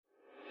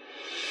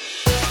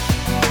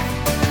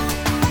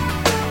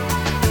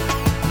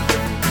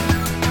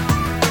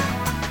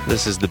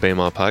This is the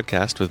Bema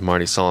Podcast with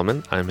Marty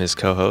Solomon. I'm his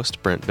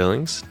co-host, Brent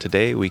Billings.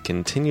 Today, we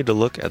continue to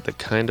look at the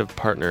kind of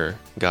partner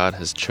God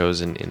has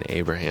chosen in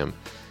Abraham.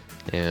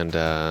 And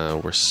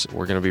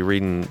we're going to be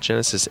reading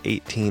Genesis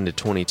 18 to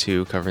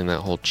 22, covering that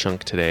whole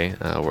chunk today.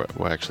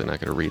 We're actually not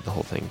going to read the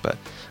whole thing, but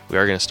we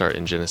are going to start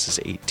in Genesis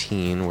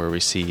 18, where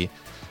we see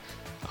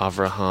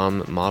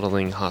Avraham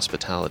modeling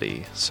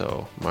hospitality.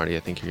 So, Marty, I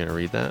think you're going to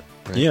read that,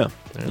 right? Yeah.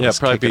 Right,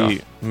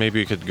 probably maybe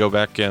we could go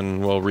back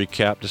and we'll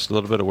recap just a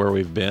little bit of where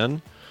we've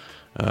been.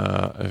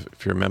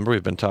 If you remember,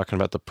 we've been talking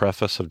about the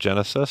preface of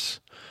Genesis,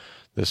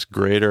 this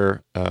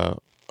greater,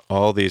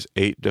 all these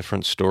 8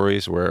 different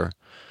stories where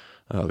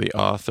the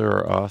author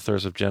or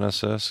authors of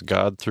Genesis,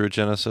 God through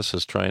Genesis,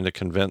 is trying to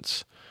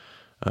convince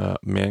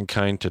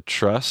mankind to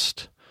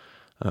trust,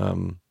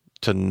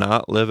 to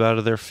not live out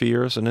of their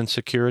fears and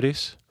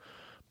insecurities,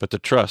 but to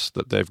trust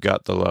that they've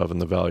got the love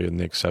and the value and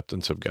the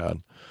acceptance of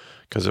God.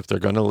 Because if they're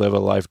going to live a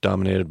life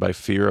dominated by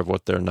fear of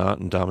what they're not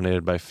and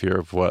dominated by fear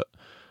of what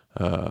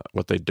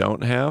they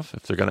don't have,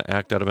 if they're going to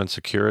act out of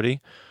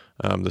insecurity,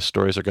 the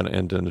stories are going to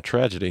end in a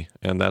tragedy.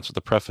 And that's what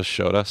the preface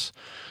showed us.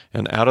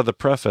 And out of the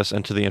preface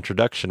into the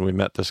introduction, we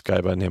met this guy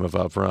by the name of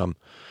Avram.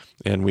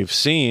 And we've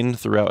seen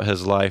throughout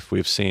his life,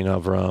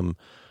 Avram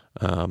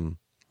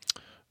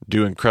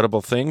do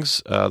incredible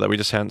things that we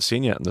just hadn't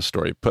seen yet in the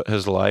story. Put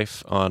his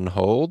life on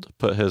hold,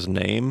 put his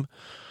name,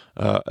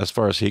 as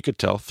far as he could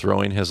tell,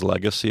 throwing his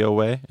legacy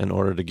away in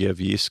order to give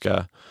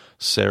Yiscah,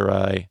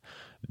 Sarai,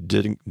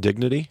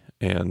 dignity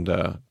and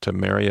to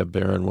marry a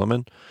barren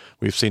woman.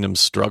 We've seen him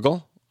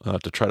struggle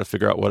to try to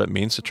figure out what it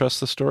means to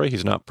trust the story.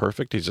 He's not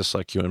perfect. He's just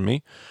like you and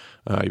me.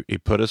 He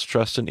put his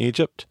trust in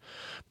Egypt,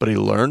 but he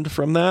learned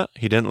from that.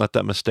 He didn't let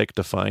that mistake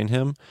define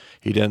him.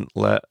 He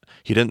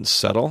didn't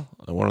settle.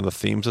 One of the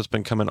themes that's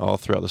been coming all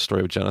throughout the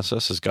story of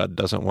Genesis is God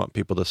doesn't want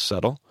people to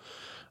settle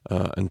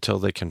until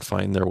they can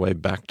find their way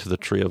back to the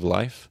tree of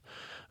life.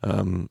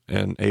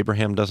 And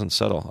Abraham doesn't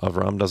settle.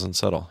 Avram doesn't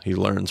settle. He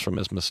learns from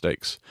his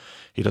mistakes.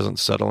 He doesn't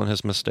settle in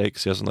his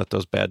mistakes. He doesn't let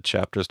those bad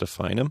chapters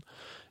define him.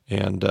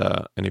 And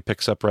he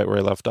picks up right where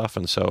he left off.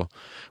 And so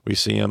we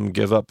see him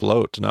give up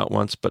Lot not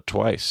once but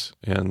twice.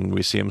 And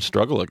we see him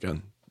struggle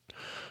again,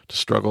 to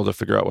struggle to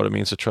figure out what it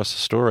means to trust the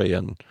story.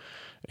 And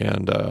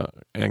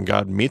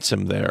God meets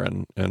him there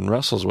and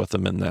wrestles with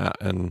him in that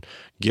and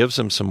gives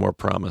him some more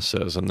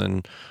promises. And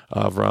then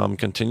Avram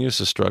continues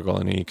to struggle,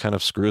 and he kind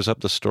of screws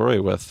up the story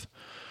with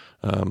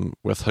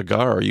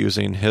Hagar,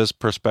 using his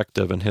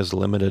perspective and his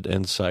limited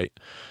insight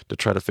to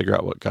try to figure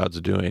out what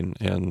God's doing,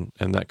 and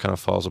that kind of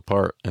falls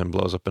apart and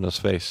blows up in his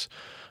face.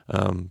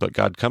 But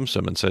God comes to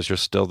him and says, "You're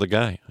still the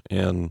guy.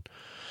 And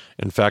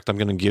in fact, I'm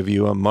going to give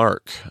you a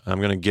mark. I'm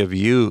going to give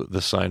you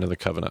the sign of the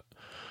covenant."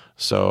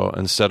 So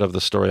instead of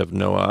the story of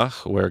Noah,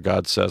 where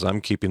God says, "I'm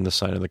keeping the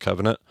sign of the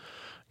covenant,"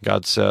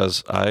 God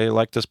says, "I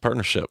like this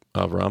partnership,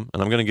 Avram,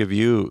 and I'm going to give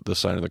you the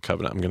sign of the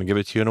covenant. I'm going to give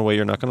it to you in a way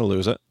you're not going to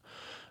lose it.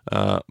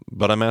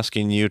 But I'm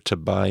asking you to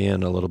buy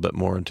in a little bit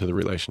more into the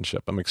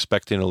relationship. I'm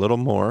expecting a little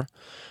more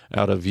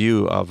out of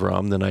you,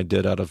 Avram, than I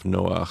did out of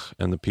Noah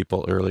and the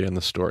people early in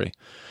the story."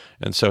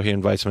 And so he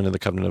invites him into the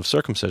covenant of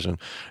circumcision.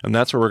 And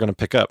that's where we're going to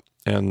pick up.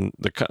 And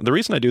the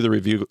reason I do the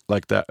review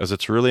like that is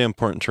it's really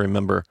important to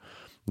remember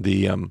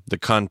the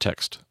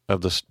context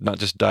of this, not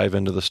just dive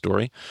into the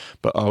story,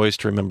 but always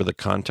to remember the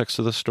context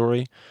of the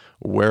story,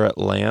 where it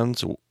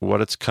lands,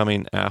 what it's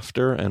coming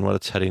after, and what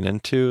it's heading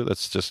into.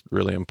 That's just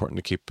really important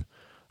to keep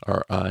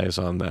our eyes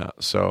on that.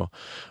 So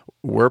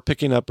we're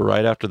picking up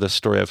right after this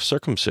story of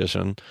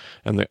circumcision,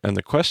 and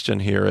the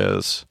question here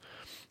is,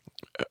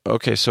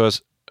 okay, so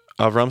as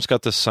Avram's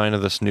got this sign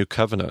of this new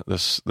covenant,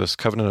 this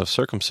covenant of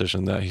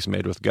circumcision that he's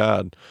made with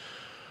God,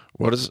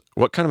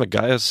 what kind of a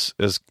guy is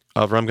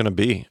Avram going to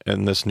be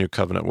in this new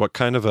covenant?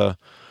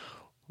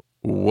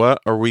 What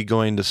are we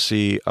going to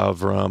see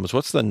Avram's?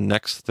 What's the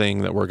next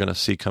thing that we're going to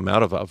see come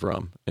out of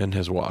Avram in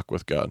his walk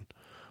with God?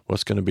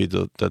 What's going to be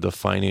the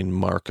defining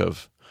mark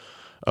of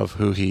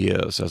who he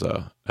is as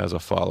a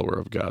follower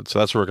of God? So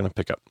that's where we're going to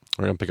pick up.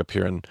 We're going to pick up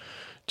here in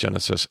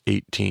Genesis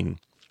 18.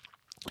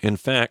 In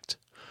fact,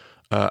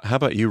 how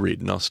about you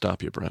read, and I'll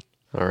stop you, Brent.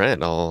 All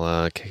right,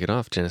 I'll kick it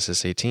off.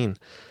 Genesis 18.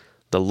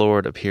 The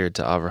Lord appeared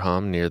to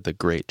Avraham near the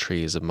great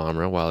trees of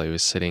Mamre while he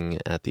was sitting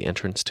at the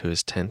entrance to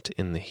his tent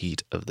in the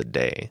heat of the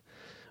day.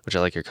 Which I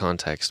like your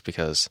context,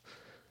 because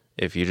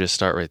if you just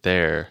start right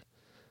there,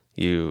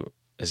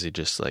 is he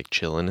just like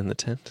chilling in the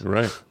tent?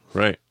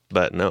 Right.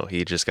 But no,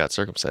 he just got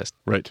circumcised.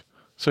 Right.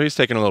 So he's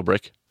taking a little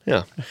break.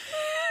 Yeah.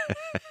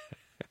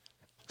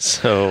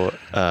 So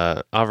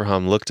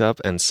Avraham looked up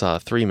and saw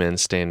 3 men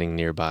standing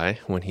nearby.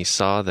 When he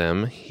saw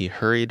them, he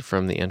hurried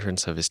from the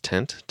entrance of his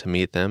tent to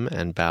meet them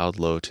and bowed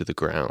low to the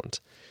ground.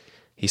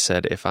 He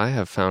said, "If I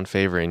have found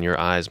favor in your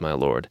eyes, my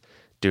lord,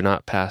 do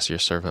not pass your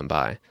servant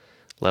by.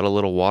 Let a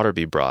little water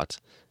be brought,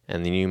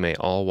 and then you may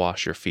all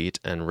wash your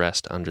feet and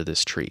rest under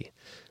this tree.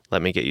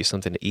 Let me get you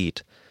something to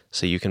eat,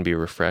 so you can be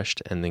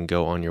refreshed and then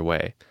go on your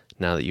way,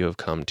 now that you have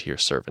come to your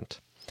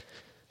servant."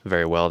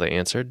 Very well, they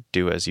answered.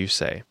 Do as you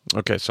say.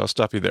 Okay, so I'll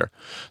stop you there.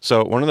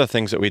 So one of the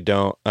things that we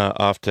don't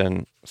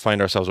often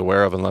find ourselves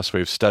aware of unless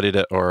we've studied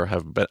it or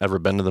have ever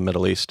been to the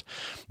Middle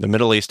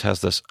East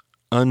has this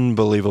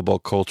unbelievable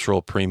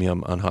cultural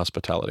premium on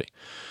hospitality.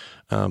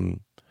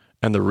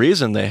 And the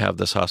reason they have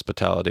this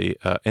hospitality,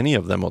 any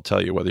of them will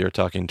tell you, whether you're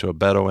talking to a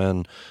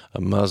Bedouin, a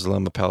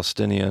Muslim, a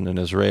Palestinian, an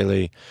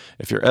Israeli,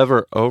 if you're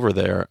ever over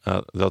there,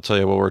 they'll tell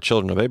you, well, we're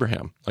children of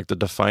Abraham. Like the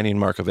defining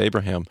mark of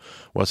Abraham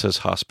was his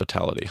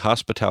hospitality.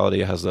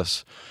 Hospitality has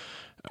this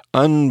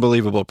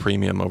unbelievable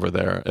premium over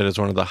there. It is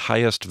one of the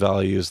highest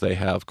values they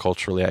have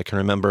culturally. I can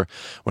remember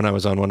when I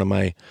was on one of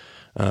my,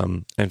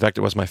 in fact,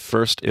 it was my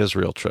first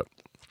Israel trip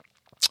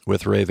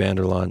with Ray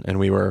Vanderlaan, and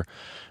we were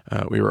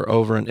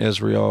over in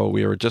Israel.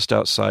 We were just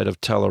outside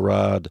of Tel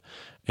Arad,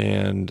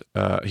 and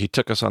he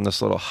took us on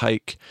this little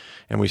hike,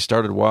 and we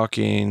started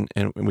walking,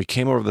 and we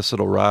came over this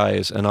little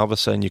rise, and all of a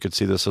sudden you could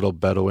see this little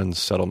Bedouin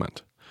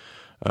settlement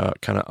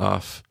kind of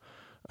off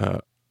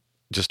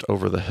just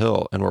over the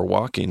hill, and we're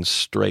walking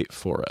straight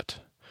for it.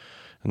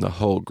 And the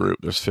whole group,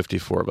 there's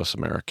 54 of us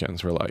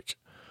Americans, we're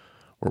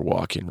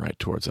walking right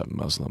towards that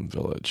Muslim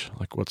village.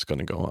 Like, what's going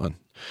to go on?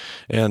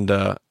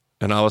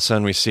 And all of a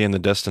sudden we see in the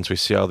distance, we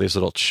see all these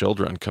little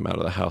children come out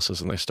of the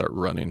houses and they start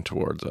running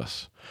towards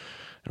us.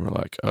 And we're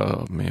like,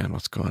 oh man,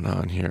 what's going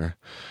on here?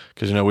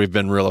 Because, we've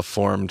been real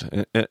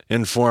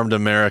informed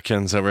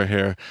Americans over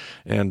here.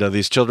 And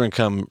these children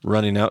come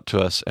running out to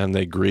us and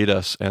they greet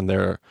us and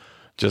they're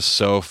just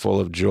so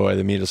full of joy.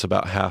 They meet us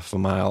about half a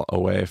mile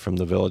away from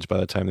the village by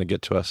the time they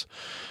get to us.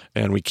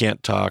 And we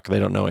can't talk. They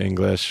don't know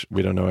English.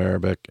 We don't know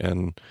Arabic.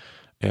 And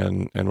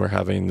we're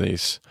having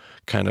these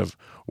kind of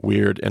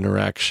weird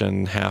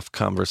interaction, half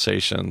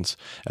conversations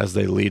as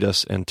they lead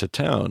us into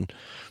town.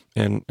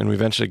 And we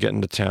eventually get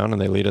into town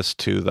and they lead us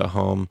to the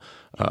home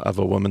of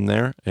a woman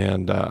there.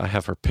 And I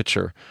have her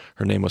picture.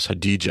 Her name was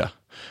Hadija.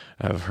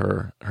 I have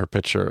her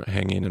picture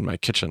hanging in my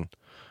kitchen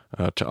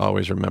to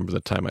always remember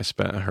the time I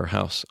spent at her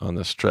house on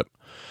this trip.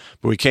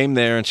 But we came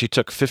there and she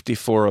took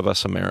 54 of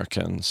us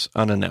Americans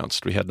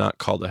unannounced. We had not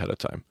called ahead of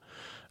time.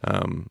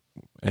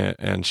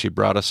 And she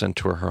brought us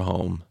into her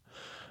home.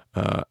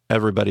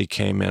 Everybody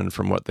came in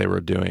from what they were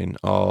doing.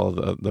 All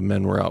the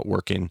men were out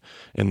working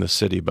in the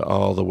city, but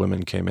all the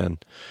women came in.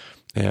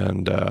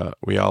 And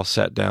we all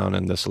sat down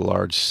in this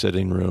large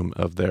sitting room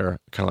of their,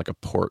 kind of like a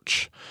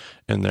porch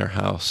in their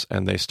house,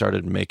 and they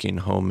started making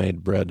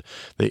homemade bread.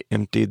 They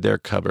emptied their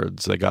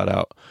cupboards. They got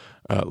out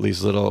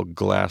these little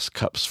glass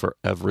cups for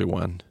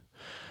everyone,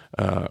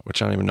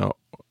 which I don't even know.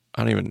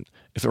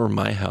 If it were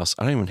my house,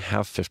 I don't even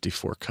have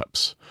 54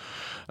 cups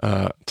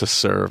to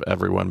serve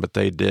everyone, but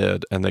they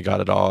did, and they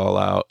got it all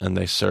out, and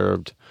they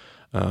served.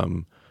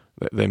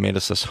 They made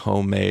us this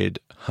homemade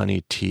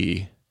honey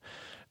tea,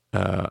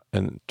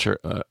 and it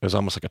was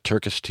almost like a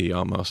Turkish tea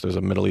almost. It was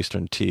a Middle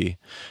Eastern tea,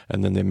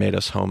 and then they made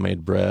us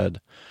homemade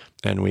bread,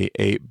 and we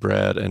ate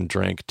bread and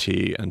drank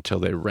tea until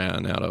they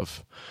ran out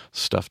of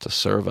stuff to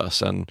serve us.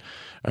 And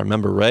I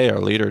remember Ray, our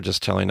leader,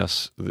 just telling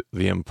us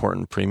the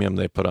important premium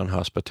they put on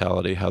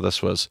hospitality, how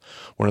this was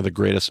one of the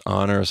greatest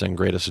honors and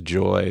greatest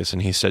joys.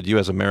 And he said, you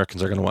as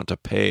Americans are going to want to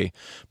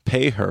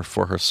pay her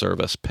for her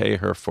service,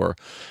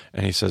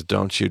 and he says,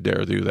 don't you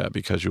dare do that,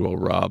 because you will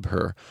rob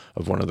her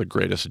of one of the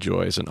greatest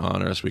joys and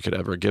honors we could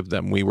ever give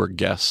them. We were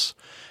guests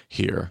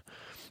here.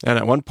 And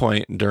at one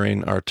point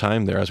during our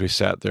time there, as we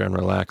sat there and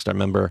relaxed, I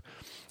remember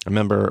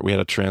we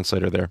had a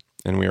translator there,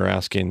 and we were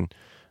asking,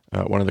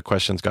 one of the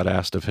questions got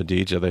asked of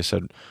Hadija. They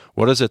said,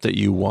 what is it that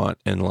you want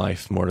in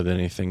life more than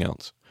anything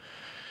else?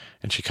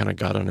 And she kind of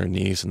got on her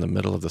knees in the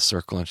middle of the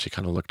circle, and she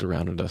kind of looked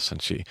around at us,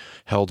 and she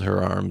held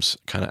her arms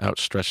kind of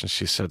outstretched, and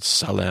she said,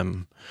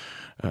 Salem,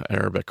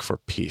 Arabic for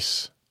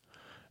peace.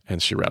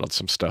 And she rattled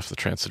some stuff. The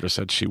translator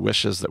said, she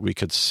wishes that we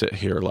could sit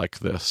here like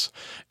this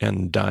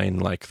and dine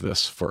like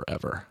this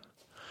forever.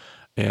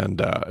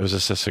 And it was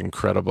just this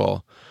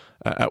incredible,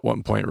 at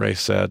one point Ray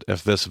said,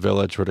 if this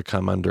village were to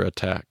come under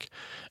attack,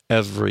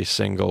 every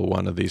single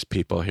one of these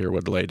people here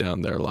would lay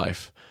down their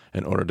life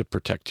in order to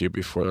protect you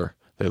before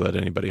they let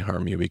anybody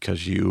harm you,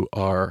 because you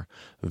are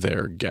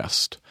their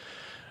guest.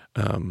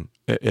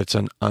 It's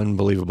an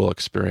unbelievable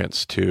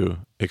experience to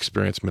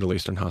experience Middle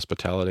Eastern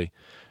hospitality.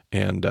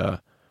 And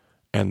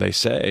they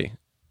say,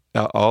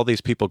 all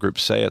these people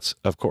groups say it's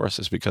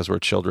because we're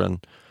children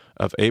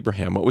of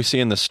Abraham. What we see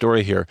in this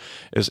story here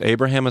is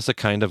Abraham is the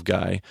kind of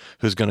guy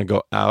who's going to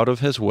go out of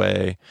his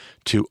way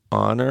to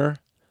honor,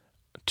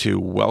 to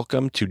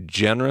welcome, to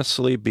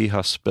generously be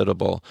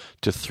hospitable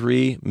to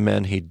 3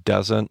 men he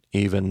doesn't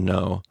even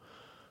know,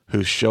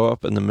 who show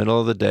up in the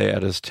middle of the day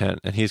at his tent,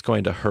 and he's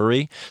going to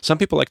hurry. Some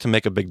people like to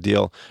make a big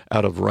deal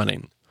out of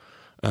running,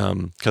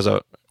 because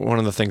one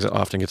of the things that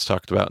often gets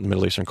talked about in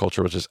Middle Eastern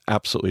culture, which is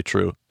absolutely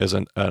true, is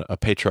a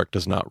patriarch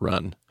does not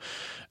run.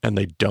 And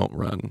they don't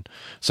run.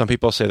 Some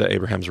people say that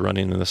Abraham's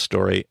running in this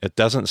story. It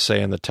doesn't say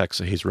in the text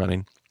that he's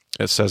running.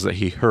 It says that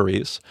he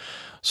hurries.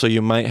 So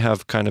you might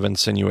have kind of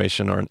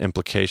insinuation or an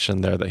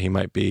implication there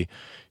that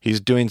he's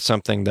doing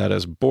something that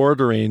is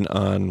bordering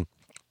on,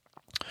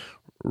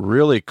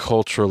 really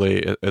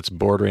culturally, it's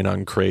bordering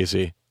on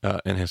crazy.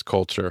 in his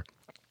culture,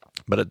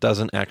 but it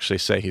doesn't actually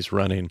say he's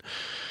running.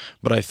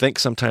 But I think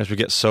sometimes we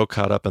get so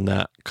caught up in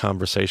that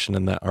conversation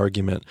and that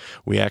argument,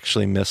 we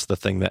actually miss the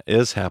thing that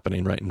is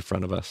happening right in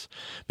front of us.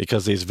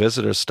 Because these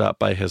visitors stop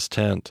by his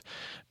tent,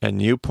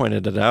 and you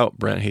pointed it out,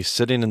 Brent. He's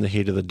sitting in the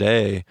heat of the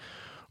day.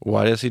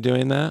 Why is he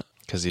doing that?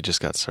 Because he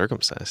just got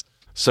circumcised.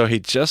 So he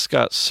just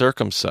got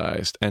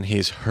circumcised, and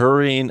he's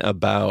hurrying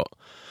about.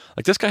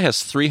 Like, this guy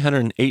has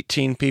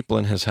 318 people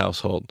in his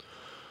household.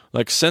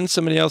 Like, send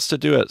somebody else to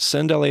do it.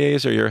 Send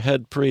Eleazar, your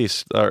head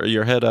priest, or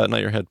your head, not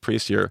your head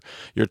priest, your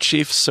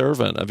chief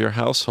servant of your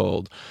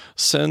household.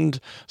 Send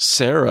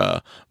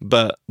Sarah.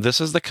 But this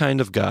is the kind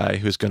of guy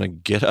who's going to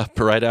get up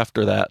right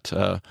after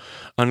that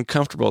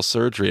uncomfortable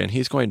surgery, and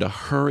he's going to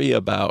hurry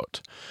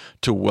about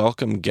to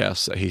welcome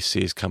guests that he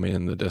sees coming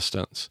in the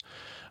distance.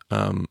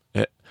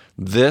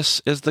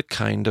 This is the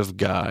kind of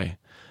guy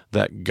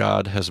that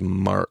God has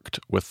marked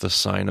with the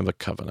sign of a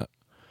covenant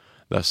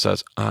that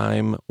says,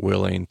 I'm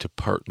willing to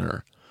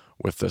partner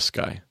with this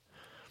guy.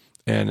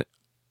 And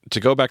to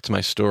go back to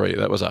my story,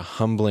 that was a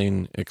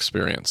humbling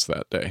experience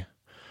that day,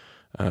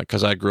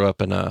 because I grew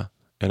up in a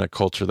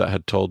culture that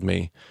had told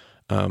me,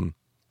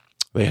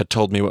 they had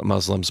told me what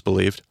Muslims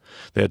believed.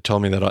 They had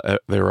told me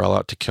that they were all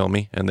out to kill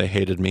me, and they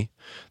hated me.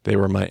 They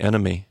were my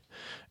enemy.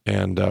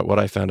 And what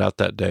I found out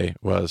that day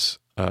was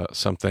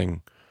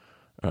something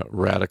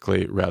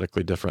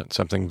radically different,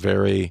 something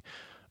very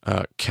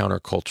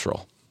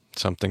countercultural.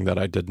 Something that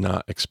I did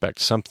not expect,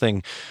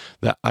 something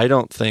that I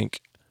don't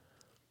think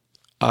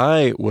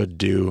I would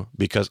do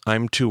because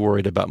I'm too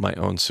worried about my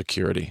own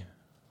security.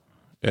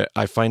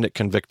 I find it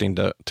convicting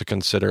to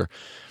consider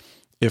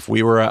if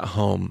we were at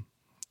home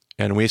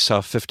and we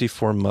saw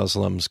 54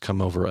 Muslims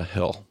come over a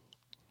hill.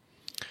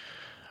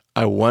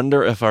 I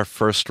wonder if our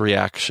first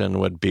reaction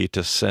would be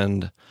to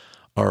send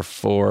our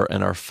 4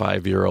 and our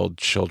 5-year-old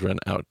children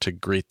out to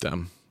greet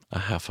them a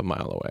half a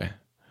mile away.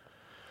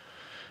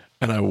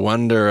 And I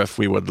wonder if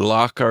we would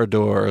lock our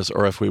doors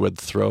or if we would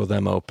throw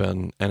them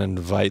open and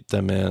invite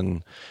them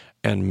in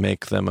and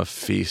make them a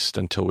feast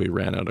until we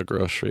ran out of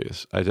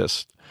groceries.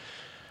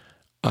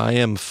 I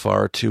am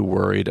far too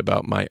worried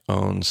about my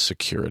own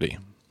security.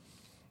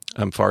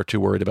 I'm far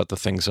too worried about the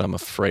things I'm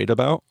afraid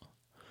about.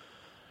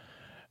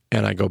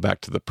 And I go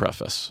back to the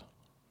preface,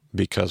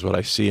 because what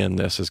I see in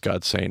this is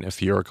God saying,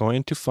 if you're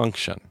going to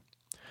function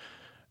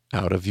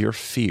out of your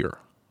fear,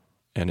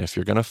 and if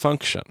you're going to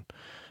function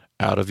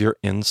out of your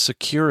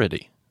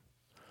insecurity,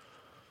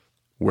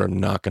 we're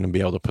not going to be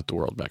able to put the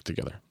world back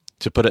together.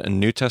 To put it in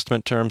New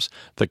Testament terms,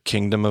 the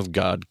kingdom of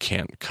God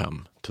can't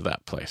come to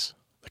that place.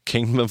 The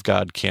kingdom of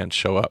God can't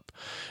show up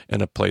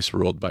in a place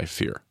ruled by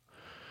fear.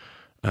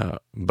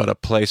 But a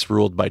place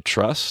ruled by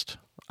trust,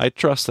 I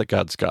trust that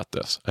God's got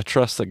this. I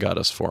trust that God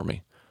is for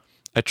me.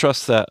 I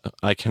trust that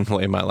I can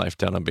lay my life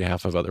down on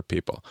behalf of other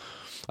people.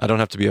 I don't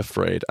have to be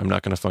afraid. I'm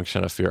not going to function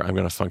out of fear. I'm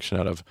going to function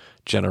out of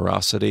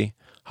generosity,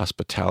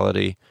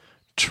 hospitality,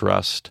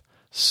 trust,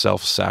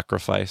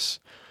 self-sacrifice.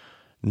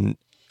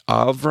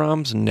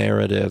 Avram's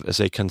narrative is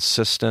a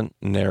consistent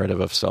narrative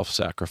of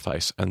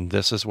self-sacrifice, and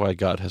this is why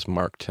God has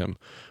marked him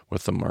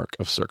with the mark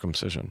of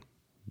circumcision.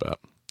 But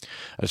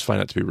I just find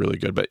that to be really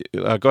good. But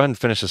go ahead and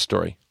finish the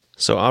story.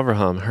 So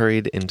Avraham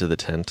hurried into the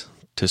tent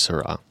to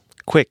Sarah.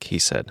 Quick, he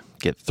said,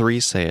 get 3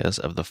 seahs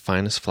of the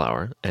finest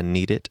flour and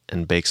knead it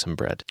and bake some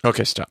bread.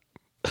 Okay, stop.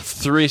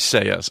 3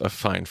 seahs of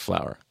fine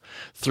flour.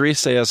 3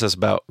 seahs is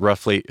about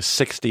roughly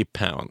 60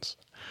 pounds.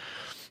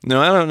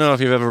 Now, I don't know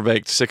if you've ever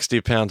baked 60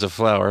 pounds of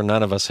flour.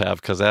 None of us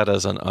have, because that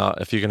is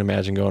if you can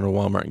imagine going to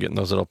Walmart and getting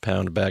those little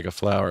pound bag of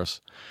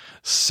flours.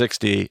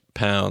 60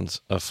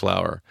 pounds of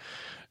flour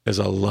is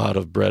a lot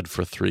of bread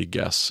for 3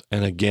 guests.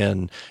 And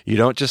again, you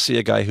don't just see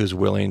a guy who's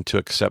willing to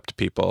accept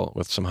people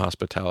with some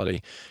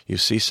hospitality. You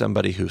see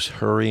somebody who's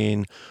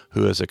hurrying,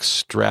 who is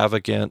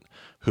extravagant,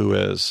 who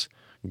is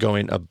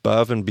going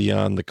above and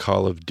beyond the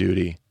call of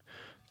duty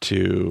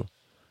to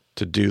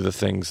do the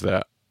things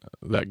that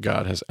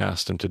God has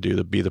asked him to do,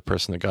 to be the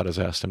person that God has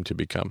asked him to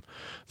become.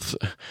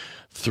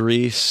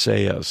 3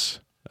 seahs.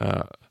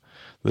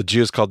 The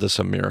Jews called this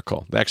a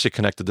miracle. They actually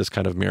connected this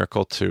kind of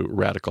miracle to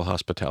radical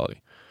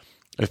hospitality.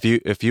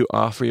 If you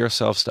offer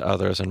yourselves to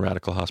others in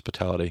radical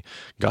hospitality,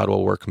 God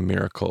will work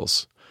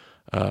miracles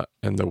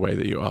in the way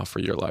that you offer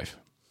your life.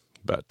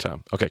 But,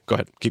 okay, go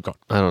ahead. Keep going.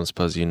 I don't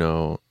suppose you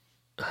know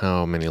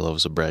how many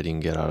loaves of bread you can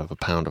get out of a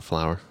pound of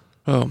flour?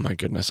 Oh, my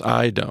goodness.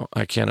 I don't.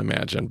 I can't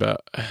imagine,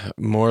 but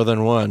more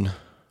than one.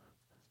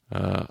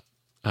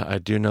 I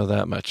do know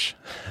that much.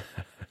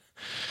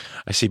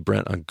 I see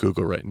Brent on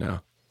Google right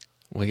now.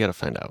 We got to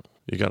find out.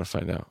 You got to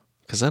find out.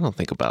 Because I don't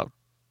think about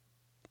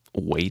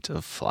weight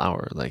of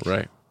flour. Like,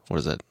 right. What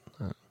is it?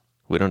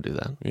 We don't do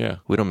that. Yeah.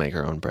 We don't make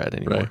our own bread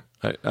anymore.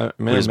 Right.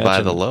 We just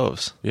buy the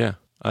loaves. Yeah.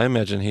 I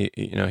imagine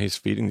he's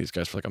feeding these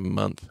guys for like a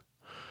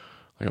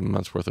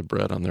month's worth of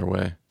bread on their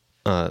way.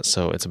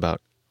 So it's about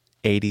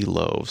 80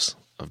 loaves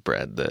of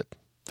bread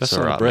That's a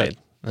lot of bread. made.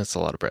 That's a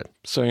lot of bread.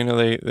 So,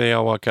 they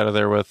all walk out of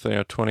there with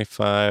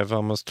 25,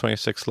 almost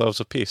 26 loaves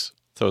apiece,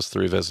 those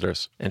 3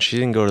 visitors. And she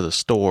didn't go to the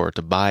store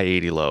to buy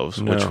 80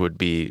 loaves, No. which would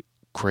be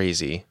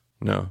crazy.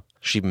 No.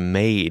 She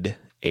made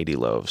 80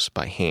 loaves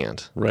by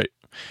hand. Right.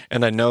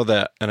 And I know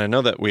that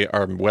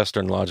our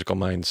Western logical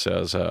mind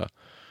says,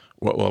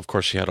 well, of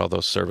course she had all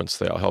those servants,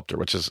 they all helped her,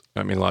 which is,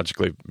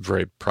 logically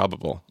very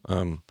probable.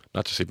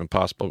 Not just even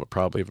possible, but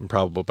probably even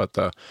probable. But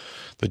the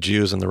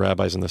Jews and the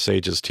rabbis and the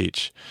sages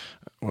teach,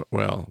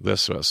 well,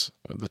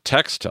 the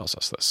text tells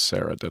us that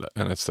Sarah did it,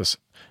 and it's this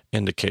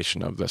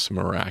indication of this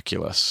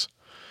miraculous.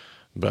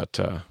 But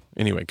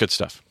anyway, good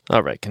stuff.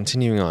 All right,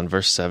 continuing on,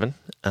 verse 7.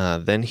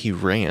 Then he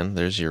ran,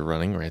 there's your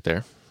running right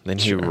there. Then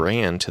he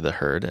ran to the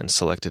herd and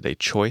selected a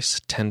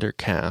choice, tender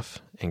calf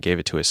and gave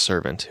it to his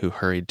servant, who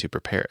hurried to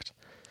prepare it.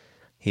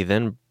 He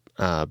then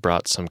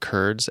brought some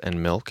curds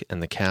and milk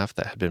and the calf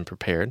that had been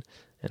prepared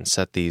and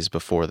set these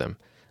before them.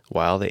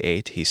 While they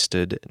ate, he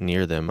stood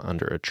near them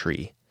under a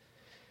tree.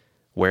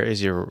 "Where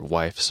is your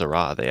wife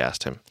Sarah?" they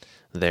asked him.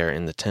 "There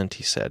in the tent,"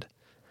 he said.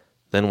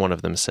 Then one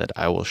of them said,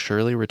 "I will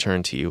surely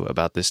return to you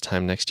about this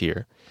time next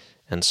year,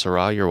 and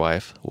Sarah your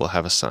wife will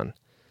have a son."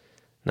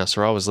 Now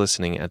Sarah was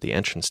listening at the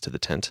entrance to the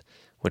tent,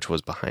 which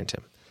was behind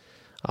him.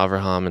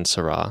 Avraham and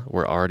Sarah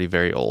were already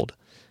very old,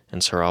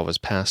 and Sarah was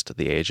past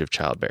the age of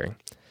childbearing.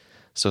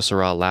 So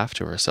Sarah laughed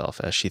to herself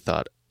as she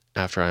thought,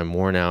 "After I am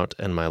worn out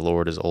and my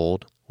Lord is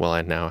old, will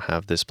I now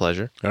have this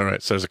pleasure?" All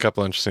right, so there's a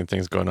couple interesting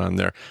things going on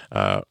there.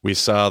 We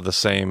saw the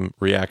same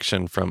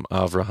reaction from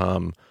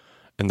Avraham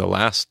in the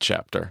last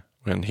chapter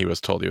when he was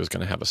told he was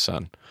going to have a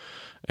son.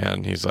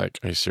 And he's like,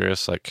 "Are you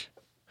serious?"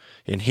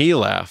 And he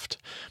laughed,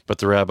 but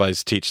the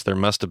rabbis teach there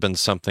must have been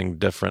something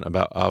different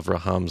about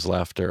Avraham's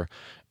laughter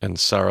and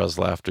Sarah's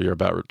laughter. You're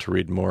about to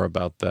read more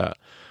about that.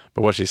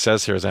 But what she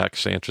says here is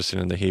actually interesting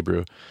in the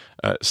Hebrew.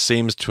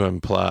 Seems to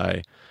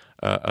imply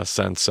a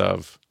sense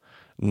of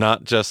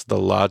not just the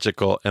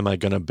logical, am I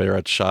going to bear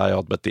a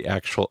child, but the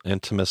actual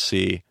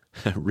intimacy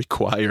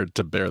required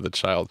to bear the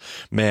child.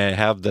 May I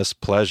have this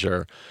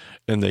pleasure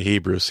in the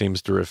Hebrew seems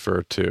to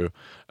refer to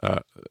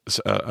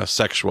a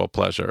sexual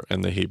pleasure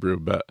in the Hebrew,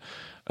 but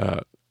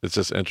it's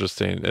just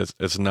interesting.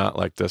 It's not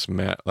like this,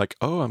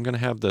 oh, I'm going to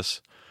have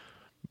this,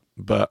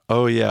 but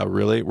oh yeah,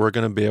 really? We're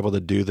going to be able to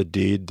do the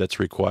deed that's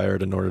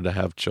required in order to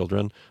have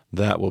children?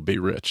 That will be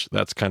rich.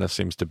 That's kind of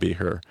seems to be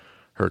her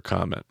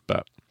comment,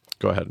 but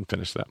go ahead and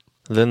finish that.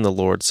 Then the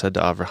Lord said to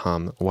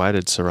Avraham, "Why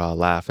did Sarah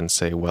laugh and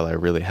say, 'Well, I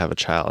really have a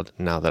child,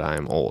 now that I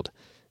am old'?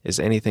 Is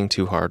anything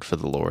too hard for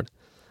the Lord?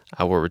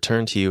 I will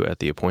return to you at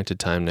the appointed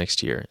time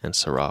next year, and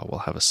Sarah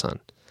will have a son."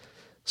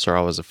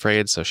 Sarah was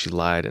afraid, so she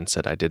lied and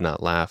said, "I did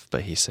not laugh,"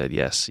 but he said,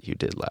 "Yes, you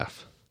did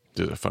laugh."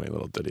 There's a funny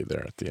little ditty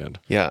there at the end.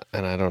 Yeah,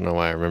 and I don't know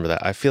why I remember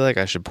that. I feel like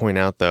I should point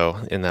out,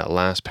 though, in that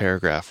last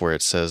paragraph where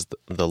it says,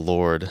 "The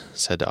Lord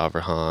said to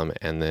Avraham,"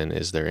 and then,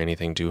 "Is there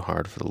anything too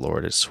hard for the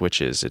Lord?" It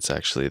switches. It's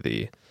actually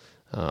the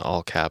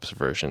all caps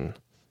version,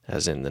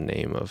 as in the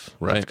name of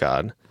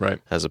God,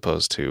 right? As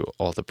opposed to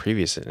all the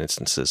previous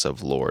instances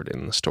of Lord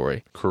in the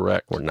story.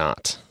 Correct. Or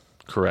not.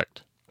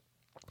 Correct.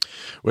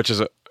 Which is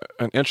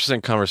an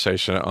interesting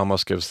conversation. It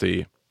almost gives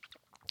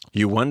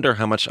you wonder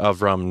how much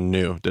Avram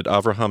knew. Did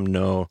Avraham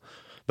know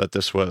that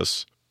this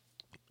was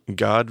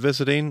God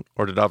visiting,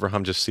 or did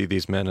Avraham just see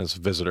these men as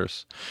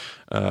visitors?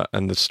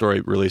 And the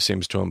story really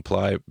seems to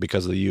imply,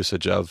 because of the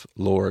usage of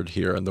Lord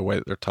here and the way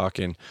that they're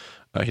talking,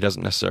 he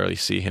doesn't necessarily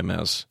see him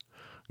as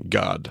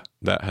God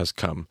that has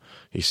come.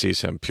 He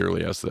sees him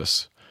purely as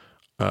this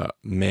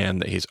man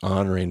that he's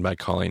honoring by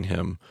calling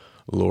him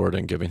Lord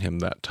and giving him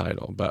that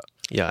title. But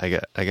yeah,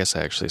 I guess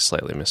I actually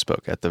slightly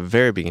misspoke. At the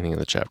very beginning of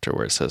the chapter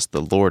where it says,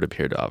 "The Lord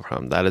appeared to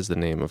Avraham," that is the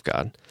name of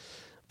God.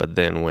 But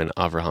then when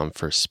Avraham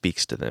first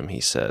speaks to them, he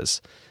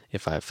says,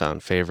 "If I have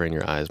found favor in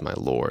your eyes, my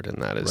Lord,"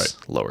 and that is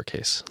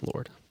lowercase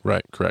Lord.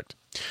 Right, correct.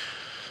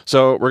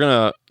 So we're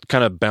going to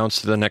kind of bounce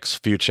to the next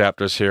few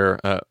chapters here.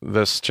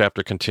 This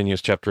chapter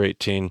continues, chapter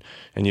 18,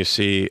 and you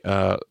see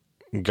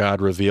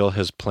God reveal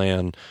his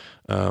plan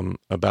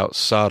about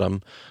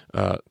Sodom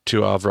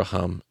to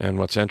Avraham. And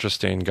what's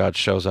interesting, God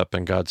shows up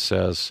and God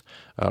says,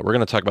 we're going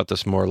to talk about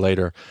this more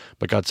later,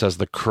 but God says,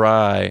 "The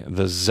cry,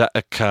 the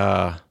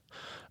ze'ekah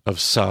of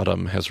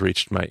Sodom has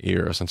reached my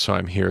ears, and so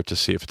I'm here to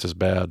see if it's as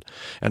bad."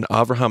 And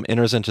Avraham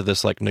enters into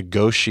this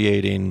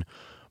negotiating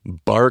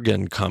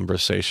bargain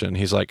conversation.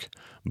 He's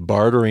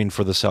bartering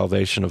for the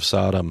salvation of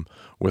Sodom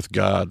with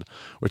God,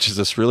 which is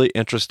this really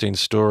interesting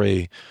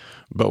story.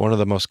 But one of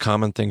the most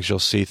common things you'll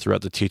see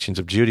throughout the teachings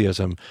of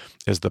Judaism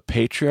is the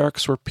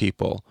patriarchs were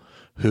people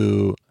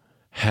who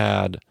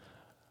had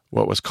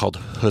what was called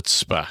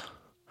chutzpah,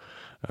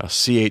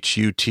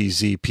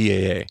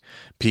 chutzpah,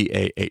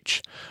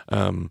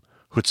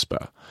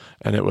 chutzpah,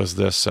 and it was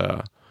this.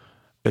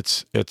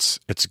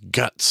 It's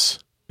guts.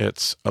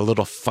 It's a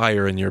little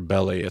fire in your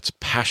belly. It's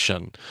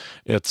passion.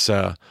 It's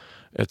in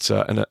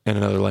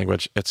another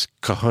language, it's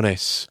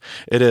cojones.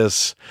 It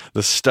is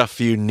the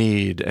stuff you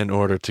need in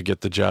order to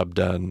get the job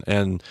done.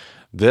 And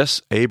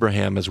this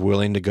Abraham is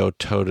willing to go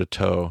toe to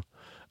toe.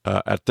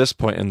 At this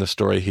point in the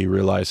story, he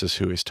realizes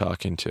who he's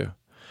talking to.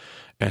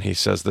 And he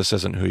says, this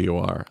isn't who you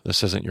are.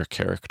 This isn't your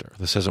character.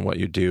 This isn't what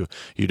you do.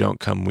 You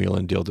don't come wheel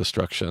and deal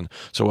destruction.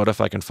 So what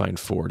if I can find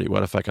 40?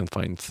 What if I can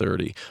find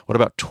 30? What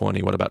about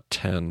 20? What about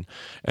 10?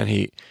 And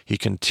he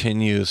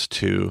continues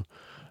to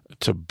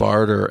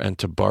barter and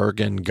to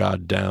bargain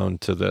God down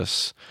to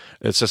this.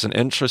 It's just an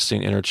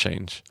interesting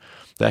interchange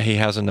that he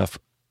has enough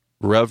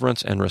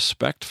reverence and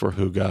respect for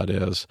who God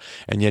is,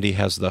 and yet he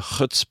has the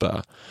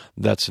chutzpah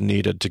that's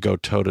needed to go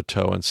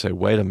toe-to-toe and say,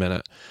 wait a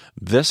minute,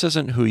 this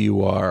isn't who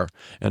you are,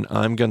 and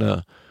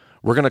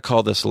we're going to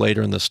call this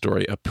later in the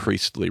story a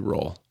priestly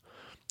role.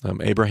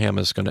 Abraham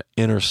is going to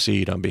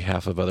intercede on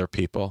behalf of other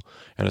people,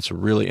 and it's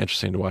really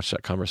interesting to watch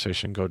that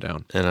conversation go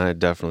down. And I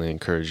definitely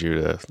encourage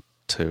you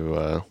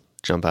to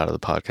jump out of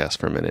the podcast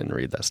for a minute and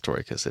read that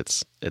story, because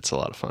it's a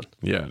lot of fun.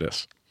 Yeah, it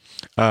is.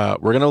 We're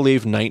going to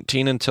leave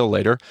 19 until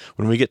later.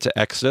 When we get to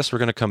Exodus, we're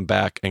going to come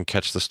back and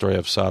catch the story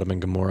of Sodom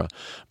and Gomorrah.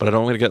 But I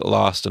don't want to get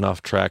lost and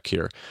off track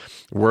here.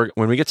 When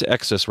we get to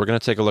Exodus, we're going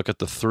to take a look at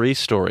the 3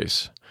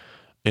 stories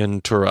in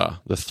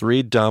Torah, the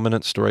 3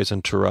 dominant stories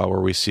in Torah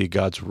where we see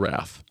God's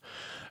wrath.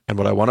 And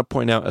what I want to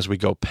point out as we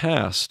go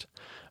past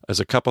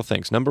is a couple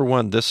things. Number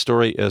one, this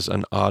story is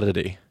an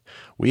oddity.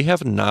 We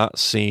have not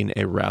seen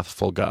a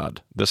wrathful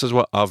God. This is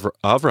what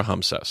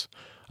Avraham says.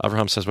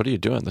 Avraham says, what are you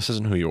doing? This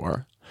isn't who you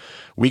are.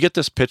 We get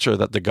this picture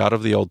that the God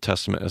of the Old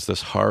Testament is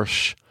this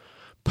harsh,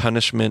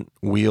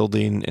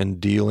 punishment-wielding and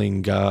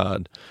dealing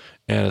God,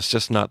 and it's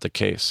just not the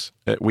case.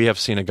 We have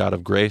seen a God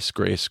of grace,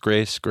 grace,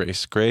 grace,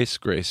 grace, grace,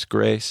 grace,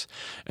 grace,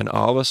 and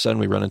all of a sudden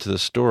we run into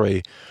this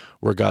story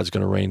where God's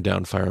going to rain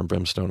down fire and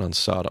brimstone on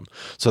Sodom.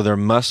 So there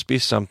must be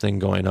something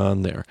going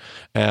on there,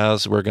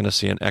 as we're going to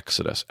see in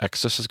Exodus.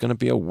 Exodus is going to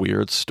be a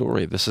weird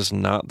story. This is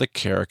not the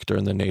character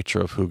and the nature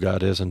of who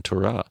God is in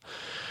Torah.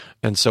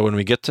 And so when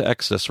we get to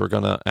Exodus, we're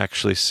going to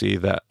actually see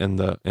that in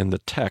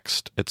the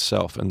text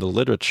itself, in the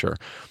literature,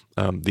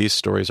 these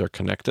stories are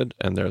connected,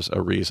 and there's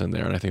a reason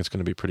there, and I think it's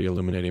going to be pretty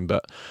illuminating.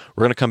 But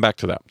we're going to come back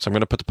to that. So I'm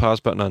going to put the pause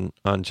button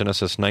on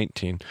Genesis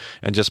 19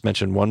 and just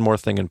mention one more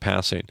thing in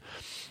passing.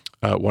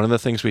 One of the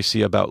things we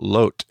see about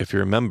Lot, if you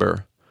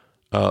remember,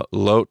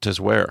 Lot is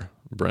where,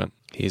 Brent?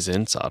 He's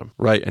in Sodom.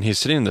 Right, and he's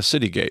sitting in the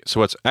city gate. So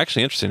what's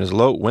actually interesting is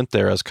Lot went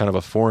there as kind of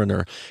a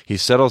foreigner. He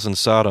settles in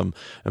Sodom,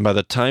 and by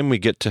the time we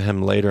get to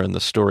him later in the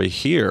story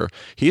here,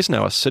 he's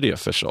now a city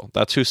official.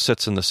 That's who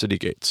sits in the city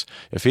gates.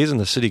 If he's in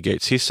the city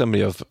gates, he's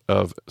somebody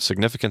of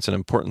significance and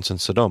importance in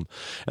Sodom.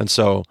 And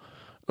so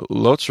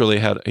Lot's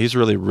he's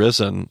really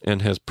risen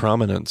in his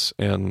prominence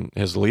and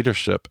his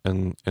leadership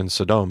in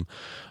Sodom.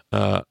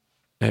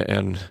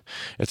 And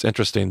it's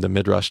interesting, the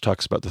Midrash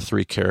talks about the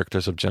 3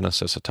 characters of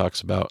Genesis. It talks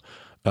about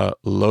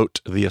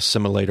Lot, the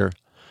assimilator,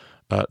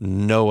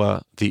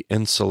 Noah, the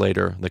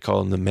insulator. They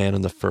call him the man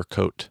in the fur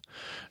coat.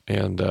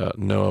 And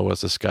Noah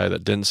was this guy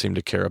that didn't seem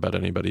to care about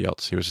anybody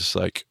else. He was just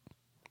like,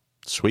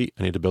 sweet,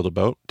 I need to build a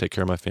boat, take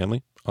care of my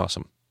family.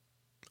 Awesome.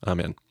 I'm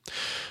in.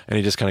 And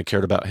he just kind of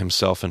cared about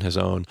himself and his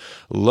own.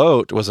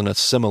 Lot was an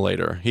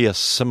assimilator. He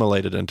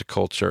assimilated into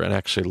culture and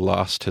actually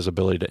lost his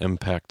ability to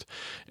impact.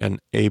 And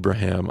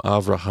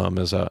Avraham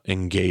is an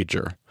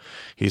engager.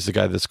 He's the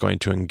guy that's going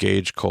to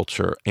engage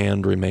culture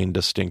and remain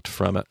distinct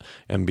from it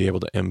and be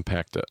able to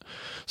impact it.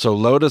 So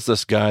Lot is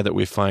this guy that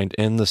we find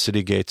in the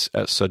city gates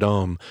at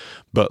Sodom,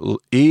 but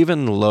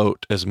even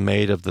Lot is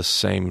made of the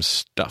same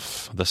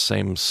stuff, the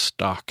same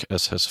stock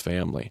as his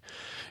family.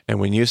 And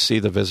when you see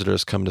the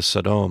visitors come to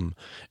Sodom,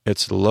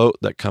 it's Lot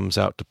that comes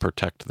out to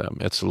protect them.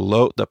 It's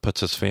Lot that puts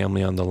his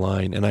family on the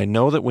line. And I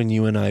know that when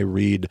you and I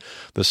read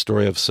the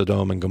story of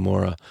Sodom and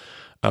Gomorrah,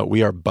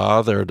 we are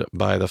bothered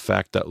by the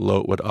fact that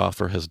Lot would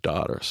offer his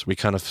daughters.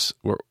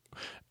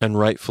 And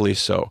rightfully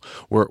so.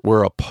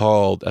 We're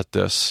appalled at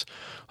this.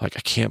 Like, I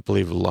can't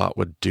believe Lot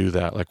would do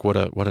that. Like, what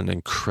an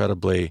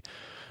incredibly.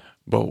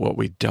 But what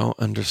we don't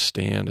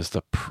understand is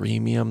the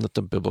premium that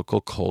the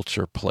biblical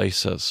culture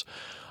places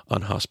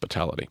on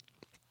hospitality.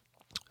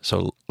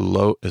 So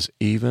Lot is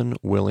even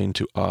willing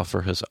to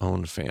offer his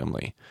own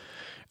family.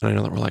 And I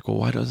know that we're like, well,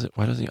 why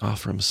does he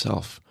offer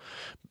himself?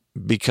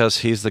 Because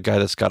he's the guy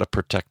that's got to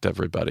protect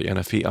everybody. And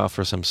if he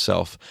offers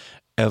himself,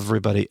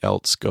 everybody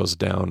else goes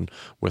down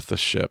with the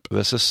ship.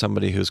 This is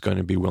somebody who's going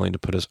to be willing to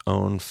put his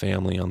own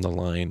family on the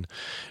line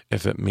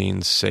if it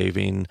means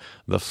saving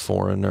the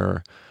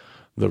foreigner,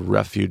 the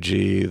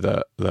refugee,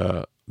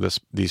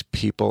 these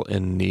people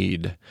in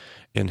need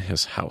in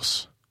his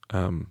house.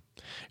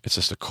 It's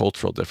just a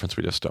cultural difference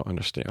we just don't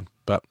understand.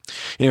 But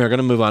anyway, we're going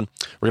to move on.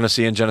 We're going to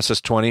see in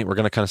Genesis 20, we're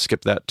going to kind of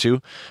skip that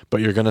too,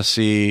 but you're going to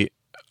see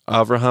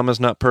Avraham is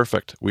not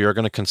perfect. We are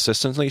going to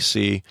consistently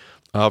see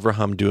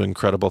Avraham do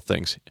incredible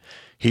things.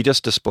 He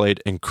just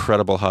displayed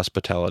incredible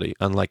hospitality,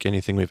 unlike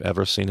anything we've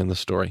ever seen in the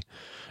story,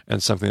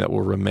 and something that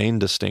will remain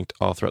distinct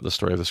all throughout the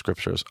story of the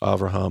scriptures.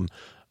 Avraham,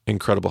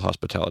 incredible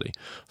hospitality,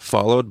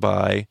 followed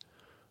by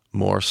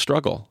more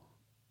struggle.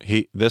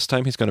 This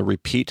time he's going to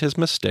repeat his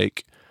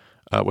mistake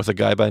with a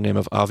guy by the name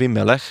of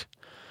Avimelech,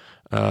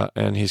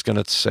 and he's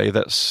going to say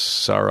that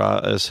Sarah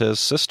is his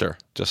sister,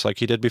 just like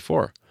he did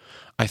before.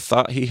 I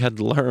thought he had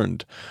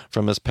learned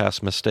from his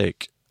past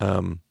mistake,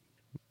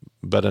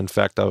 but in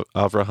fact,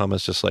 Avraham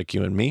is just like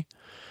you and me,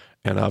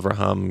 and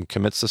Avraham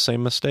commits the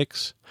same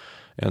mistakes,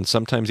 and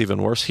sometimes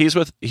even worse. He's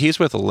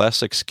with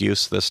less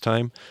excuse this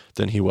time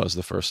than he was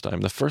the first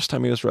time. The first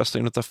time he was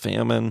wrestling with the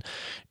famine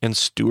and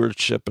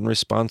stewardship and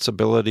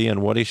responsibility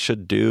and what he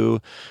should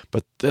do,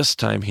 but this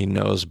time he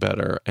knows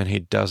better, and he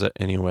does it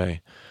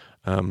anyway.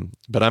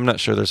 But I'm not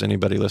sure there's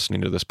anybody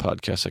listening to this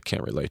podcast that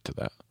can't relate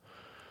to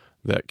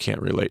that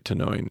can't relate to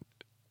knowing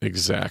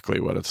exactly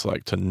what it's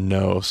like to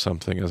know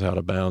something is out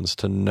of bounds,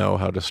 to know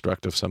how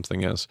destructive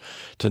something is,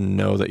 to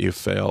know that you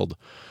failed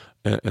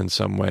in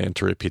some way and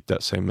to repeat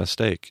that same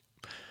mistake.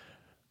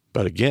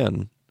 But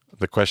again,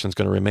 the question's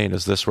going to remain,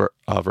 is this where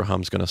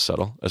Avraham's going to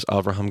settle? Is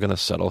Avraham going to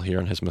settle here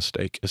in his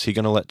mistake? Is he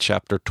going to let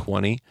chapter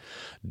 20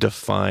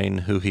 define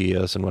who he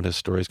is and what his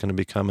story is going to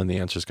become? And the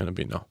answer is going to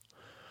be no.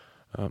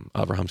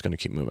 Abraham's going to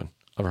keep moving.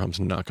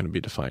 Abraham's not going to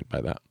be defined by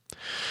that.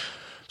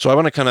 So I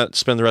want to kind of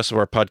spend the rest of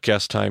our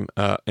podcast time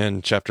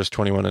in chapters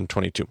 21 and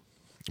 22.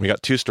 We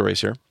got two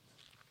stories here.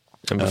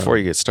 And before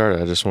you get started,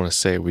 I just want to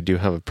say we do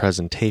have a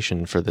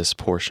presentation for this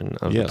portion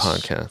of the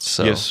podcast.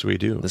 So yes, we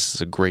do. This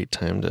is a great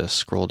time to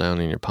scroll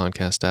down in your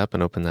podcast app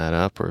and open that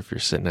up, or if you're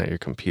sitting at your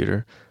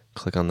computer,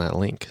 click on that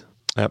link.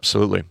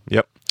 Absolutely.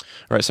 Yep.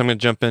 All right, so I'm going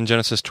to jump in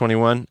Genesis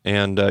 21,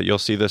 and you'll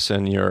see this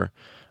in your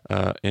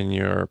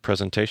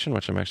presentation,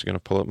 which I'm actually going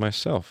to pull up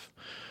myself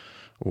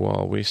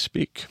while we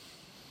speak.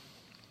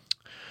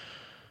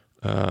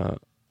 But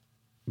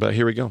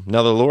here we go.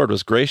 Now the Lord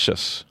was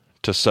gracious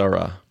to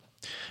Sarah,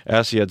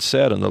 as he had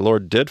said, and the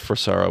Lord did for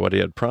Sarah what he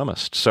had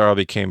promised. Sarah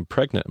became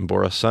pregnant and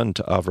bore a son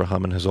to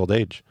Avraham in his old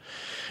age.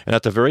 And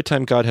at the very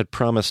time God had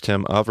promised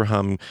him,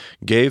 Avraham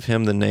gave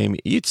him the name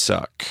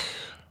Yitzhak.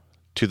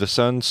 To the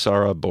son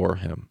Sarah bore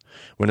him.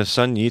 When his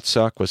son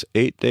Yitzhak was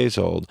 8 days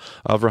old,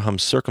 Avraham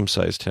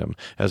circumcised him,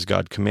 as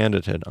God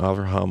commanded him.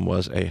 Avraham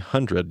was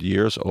 100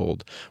 years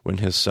old when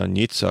his son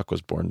Yitzhak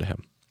was born to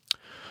him.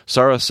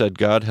 Sarah said,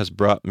 God has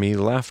brought me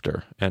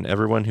laughter, and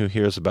everyone who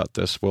hears about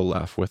this will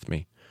laugh with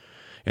me.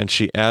 And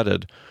she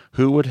added,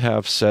 who would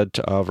have said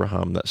to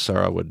Avraham that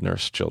Sarah would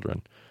nurse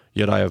children?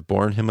 Yet I have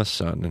borne him a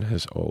son in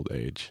his old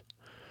age.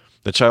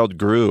 The child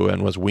grew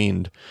and was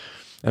weaned.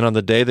 And on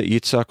the day that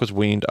Yitzhak was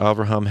weaned,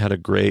 Avraham had a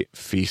great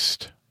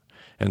feast.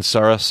 And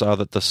Sarah saw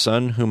that the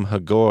son whom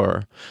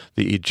Hagar,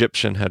 the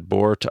Egyptian, had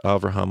bore to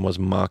Avraham was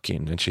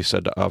mocking. And she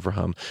said to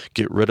Avraham,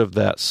 get rid of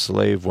that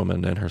slave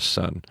woman and her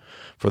son,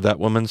 for that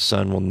woman's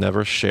son will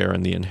never share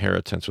in the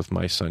inheritance with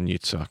my son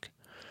Yitzhak.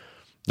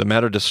 The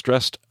matter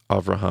distressed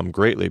Avraham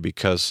greatly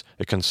because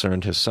it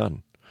concerned his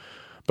son.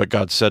 But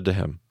God said to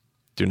him,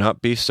 do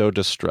not be so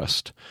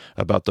distressed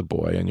about the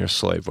boy and your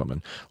slave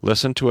woman.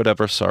 Listen to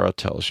whatever Sarah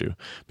tells you,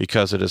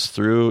 because it is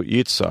through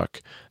Yitzhak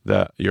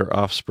that your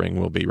offspring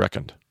will be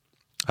reckoned.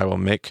 I will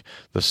make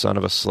the son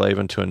of a slave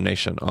into a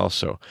nation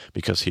also,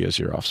 because he is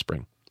your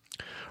offspring.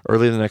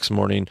 Early the next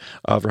morning,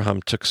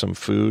 Avraham took some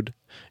food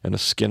and a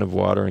skin of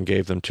water and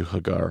gave them to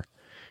Hagar.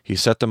 He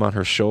set them on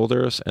her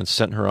shoulders and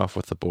sent her off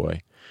with the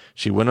boy.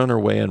 She went on her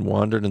way and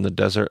wandered in the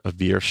desert of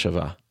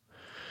Beersheba.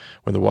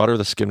 When the water of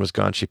the skin was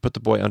gone, she put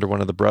the boy under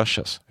one of the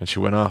brushes, and she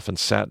went off and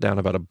sat down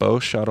about a bow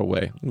shot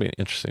away. That'd be an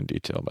interesting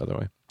detail, by the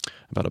way.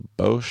 About a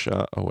bow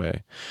shot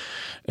away.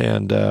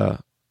 And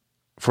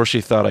for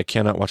she thought, I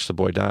cannot watch the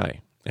boy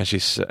die. And she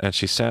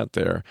sat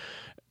there.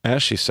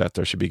 As she sat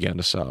there, she began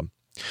to sob.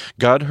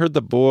 God heard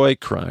the boy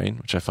crying,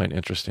 which I find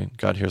interesting.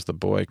 God hears the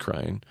boy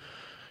crying.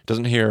 He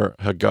doesn't hear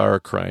Hagar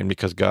crying,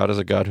 because God is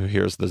a God who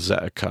hears the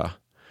Ze'ekah.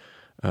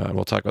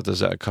 We'll talk about the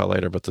Ze'ekah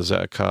later, but the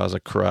Ze'ekah is a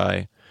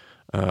cry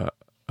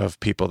of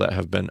people that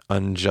have been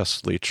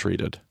unjustly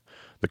treated,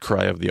 the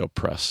cry of the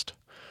oppressed.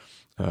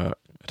 It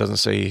doesn't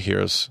say he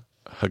hears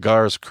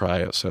Hagar's cry,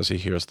 it says he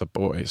hears the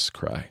boy's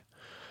cry.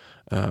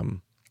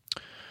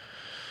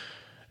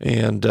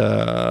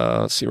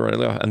 Let's see where I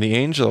live. And the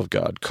angel of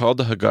God called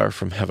to Hagar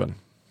from heaven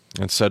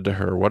and said to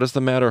her, what is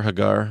the matter,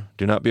 Hagar?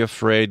 Do not be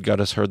afraid. God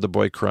has heard the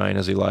boy crying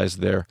as he lies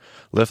there.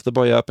 Lift the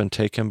boy up and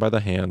take him by the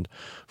hand,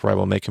 for I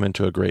will make him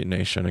into a great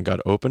nation. And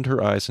God opened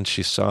her eyes, and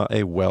she saw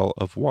a well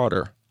of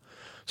water.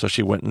 So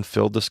she went and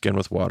filled the skin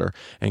with water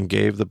and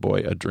gave the boy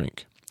a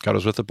drink. God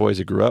was with the boy as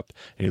he grew up,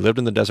 and he lived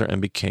in the desert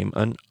and became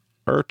an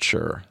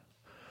archer.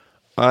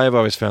 I've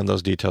always found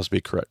those details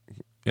to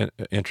be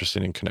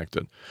interesting and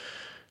connected.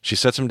 She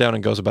sets him down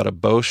and goes about a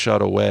bow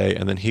shot away,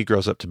 and then he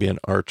grows up to be an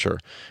archer.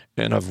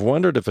 And I've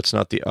wondered if it's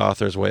not the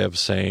author's way of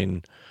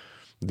saying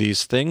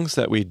these things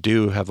that we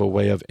do have a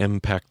way of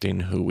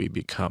impacting who we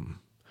become.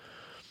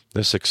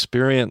 This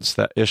experience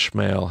that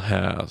Ishmael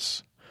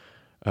has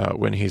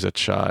when he's a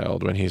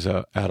child, when he's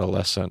an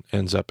adolescent,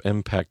 ends up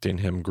impacting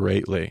him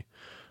greatly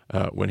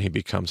when he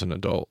becomes an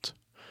adult.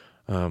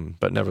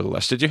 But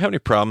nevertheless, did you have any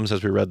problems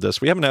as we read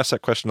this? We haven't asked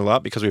that question a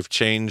lot because we've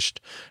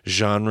changed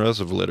genres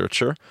of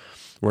literature.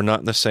 We're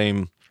not in the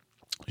same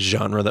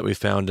genre that we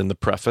found in the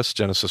preface,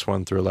 Genesis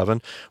 1 through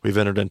 11. We've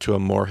entered into a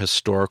more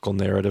historical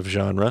narrative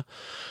genre.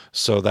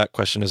 So that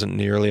question isn't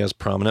nearly as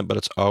prominent, but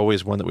it's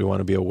always one that we want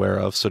to be aware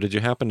of. So did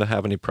you happen to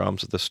have any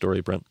problems with this story,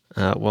 Brent?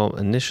 Well,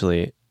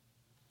 initially,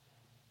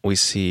 we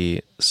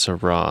see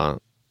Sarah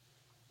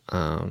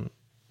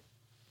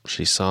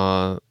she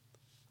saw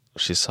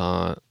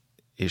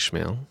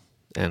Ishmael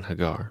and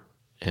Hagar,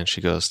 and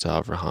she goes to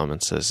Abraham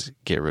and says,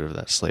 "Get rid of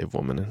that slave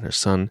woman and her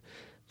son,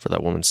 for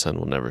that woman's son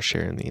will never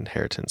share in the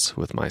inheritance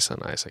with my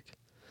son Isaac."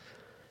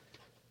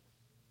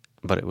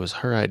 But it was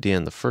her idea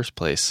in the first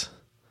place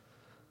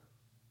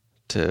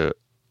to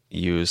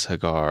use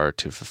Hagar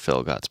to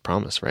fulfill God's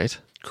promise, right?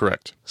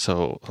 Correct.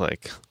 So,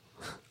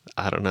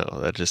 I don't know.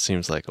 That just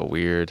seems like a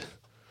weird,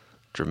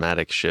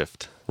 dramatic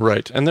shift.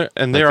 Right, and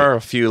there are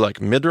a few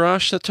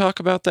midrash that talk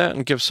about that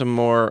and give some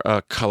more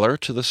color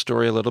to the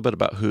story a little bit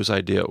about whose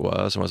idea it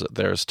was, and was it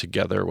theirs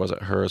together, was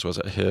it hers, was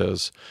it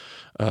his,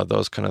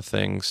 those kind of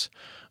things.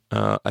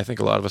 I think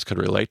a lot of us could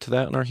relate to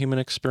that in our human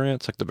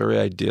experience, the very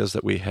ideas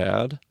that we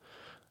had.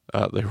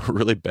 They were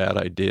really bad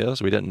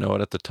ideas. We didn't know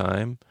it at the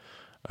time,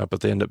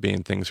 but they end up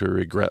being things we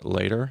regret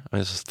later. I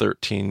mean, this is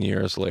 13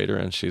 years later,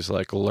 and she's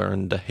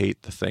learned to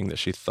hate the thing that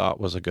she thought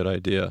was a good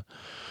idea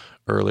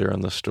earlier in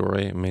the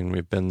story. I mean,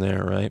 we've been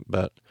there, right?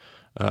 But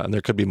and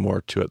there could be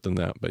more to it than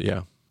that, but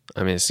yeah.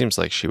 I mean, it seems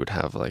like she would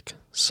have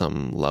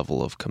some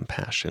level of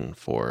compassion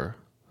for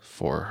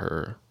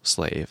her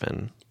slave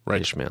and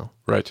Ishmael.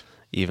 Right.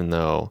 Even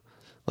though,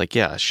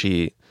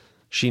 she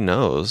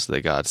knows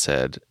that God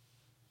said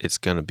it's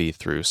going to be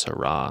through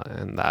Sarah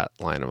and that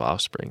line of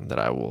offspring that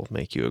I will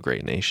make you a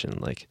great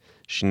nation.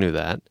 She knew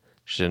that.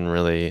 She didn't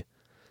really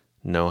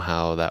know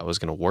how that was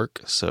going to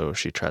work, so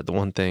she tried the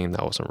one thing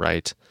that wasn't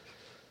right.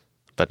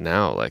 But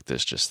now,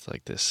 there's just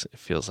this, it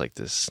feels like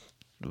this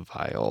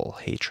vile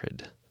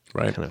hatred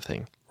kind of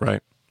thing.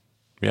 Right.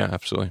 Yeah,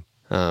 absolutely.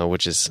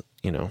 Which is,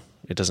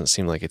 it doesn't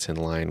seem like it's in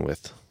line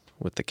with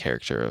the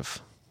character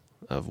of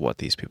what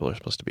these people are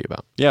supposed to be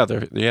about. Yeah,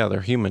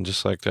 they're human,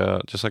 just like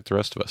the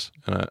rest of us.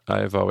 And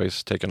I've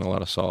always taken a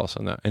lot of solace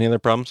in that. Any other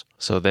problems?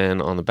 So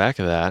then on the back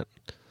of that,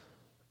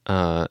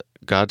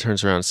 God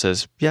turns around and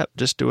says, "Yep,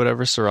 just do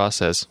whatever Sarah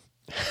says."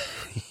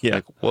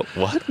 Yeah.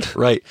 What?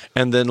 Right.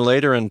 And then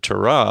later in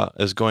Torah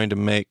is going to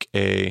make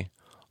a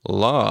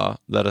law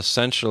that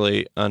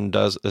essentially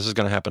undoes, this is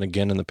going to happen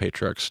again in the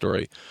patriarch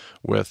story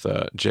with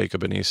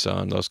Jacob and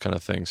Esau and those kind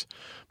of things.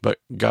 But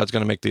God's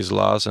going to make these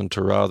laws in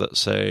Torah that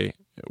say,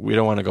 we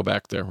don't want to go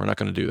back there. We're not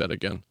going to do that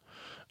again.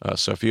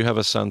 So if you have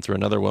a son through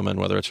another woman,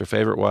 whether it's your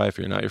favorite wife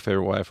or you're not your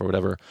favorite wife or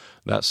whatever,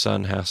 that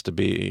son has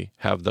to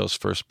have those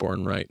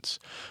firstborn rights.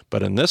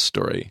 But in this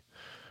story,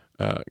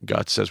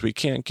 God says we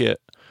can't get,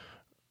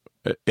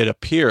 it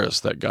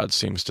appears that God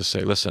seems to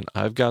say, listen,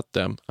 I've got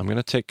them. I'm going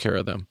to take care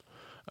of them.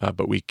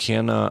 But we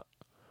cannot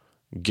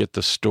get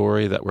the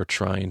story that we're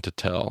trying to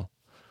tell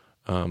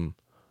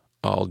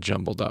all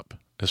jumbled up.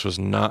 This was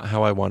not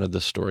how I wanted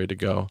the story to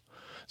go.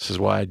 This is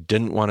why I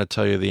didn't want to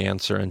tell you the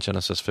answer in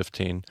Genesis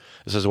 15.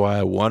 This is why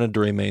I wanted to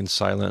remain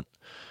silent.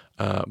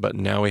 But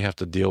now we have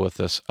to deal with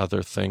this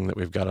other thing that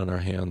we've got on our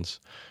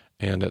hands.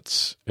 And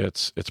it's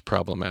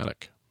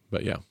problematic.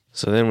 But yeah.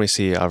 So then we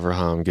see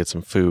Avraham get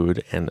some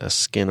food and a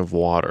skin of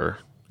water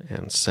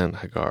and send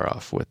Hagar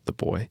off with the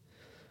boy.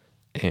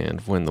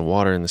 And when the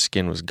water in the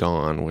skin was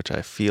gone, which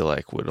I feel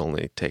like would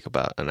only take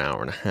about an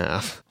hour and a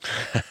half,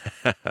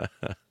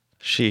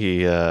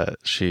 she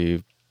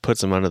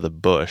puts him under the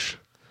bush.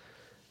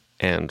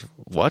 And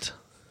what?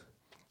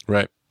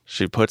 Right.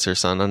 She puts her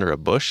son under a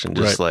bush and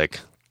just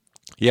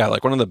Yeah,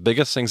 one of the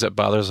biggest things that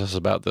bothers us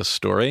about this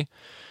story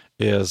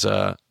is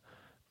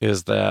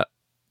that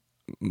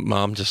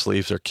mom just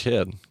leaves her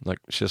kid.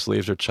 She just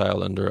leaves her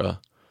child under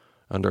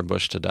a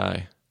bush to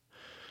die.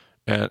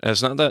 And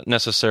it's not that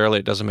necessarily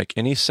it doesn't make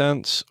any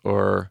sense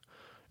or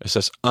it's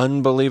just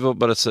unbelievable,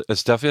 but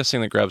it's definitely a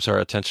thing that grabs our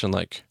attention.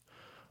 Wait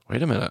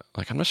a minute.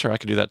 I'm not sure I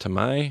could do that to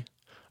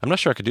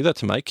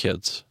my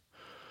kids.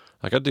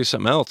 I'd do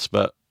something else,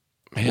 but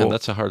man,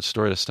 that's a hard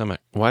story to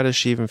stomach. Why does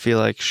she even feel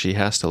like she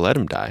has to let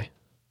him die?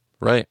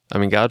 Right. I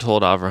mean, God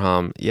told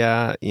Avraham,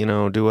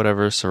 do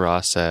whatever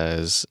Sarah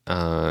says.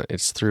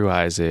 It's through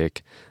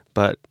Isaac,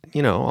 but,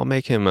 I'll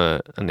make him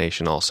a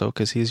nation also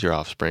because he's your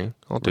offspring.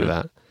 I'll do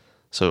that.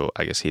 So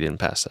I guess he didn't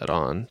pass that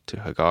on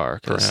to Hagar.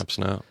 Perhaps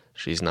not.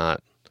 She's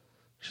not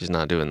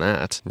doing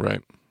that.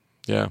 Right.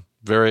 Yeah.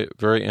 Very,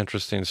 very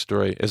interesting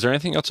story. Is there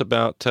anything else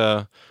about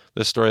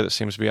this story that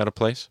seems to be out of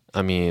place?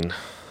 I mean,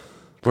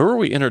 where were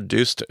we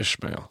introduced to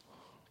Ishmael?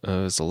 It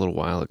was a little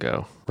while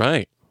ago.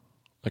 Right.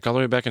 All the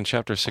way back in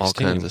chapter 16.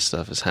 All kinds of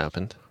stuff has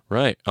happened.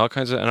 Right.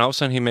 And all of a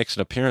sudden he makes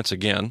an appearance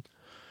again.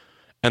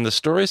 And the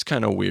story's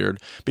kind of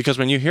weird because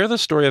when you hear the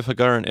story of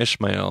Hagar and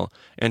Ishmael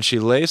and she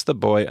lays the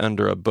boy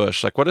under a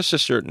bush, what is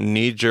just your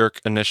knee-jerk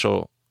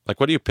initial,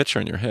 what do you picture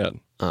in your head?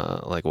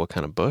 What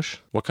kind of bush?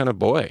 What kind of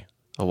boy?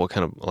 Oh, what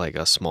kind of,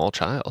 a small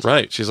child?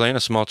 Right. She's laying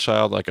a small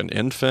child, an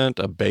infant,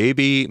 a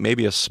baby,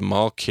 maybe a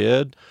small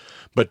kid.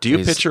 But do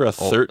you picture a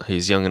third?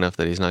 He's young enough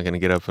that he's not going to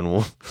get up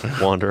and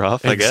wander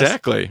off, I guess.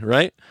 Exactly,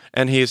 right?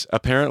 And he's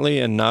apparently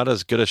in not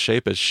as good a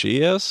shape as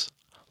she is.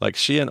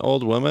 She an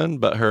old woman,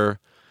 but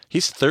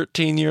he's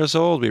 13 years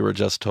old, we were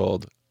just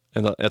told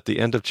at the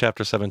end of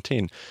chapter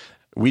 17.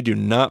 We do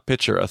not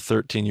picture a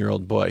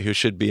 13-year-old boy who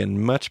should be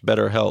in much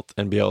better health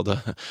and be able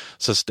to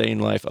sustain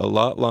life a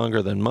lot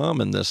longer than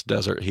mom in this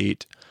desert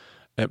heat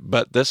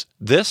But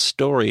this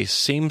story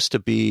seems to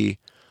be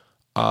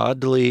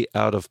oddly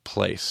out of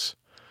place,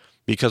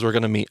 because we're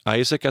going to meet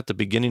Isaac at the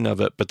beginning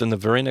of it, but then the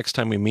very next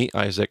time we meet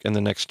Isaac in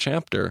the next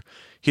chapter,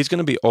 he's going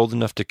to be old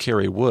enough to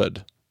carry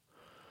wood.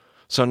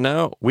 So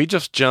now we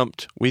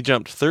jumped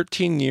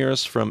 13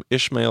 years from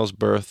Ishmael's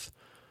birth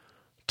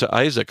to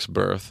Isaac's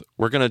birth.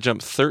 We're going to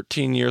jump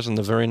 13 years in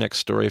the very next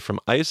story from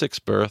Isaac's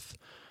birth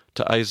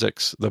to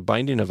the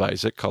binding of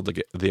Isaac, called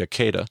the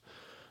Akedah.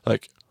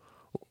 Like,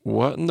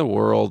 what in the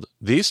world?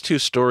 These two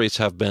stories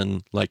have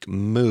been like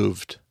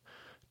moved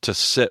to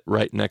sit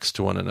right next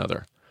to one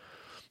another.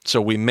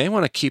 So we may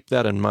want to keep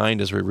that in mind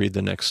as we read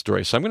the next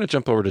story. So I'm going to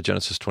jump over to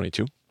Genesis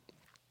 22.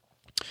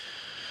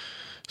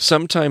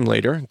 Sometime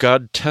later,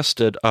 God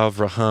tested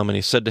Avraham, and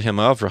he said to him,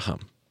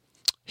 "Avraham."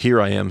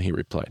 "Here I am," he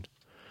replied.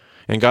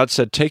 And God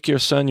said, "Take your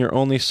son, your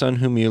only son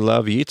whom you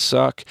love,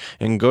 Yitzhak,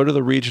 and go to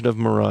the region of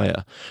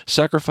Moriah.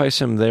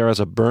 Sacrifice him there as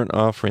a burnt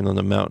offering on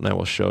the mountain I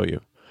will show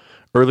you."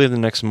 Early the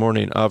next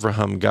morning,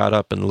 Avraham got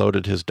up and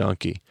loaded his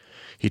donkey.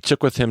 He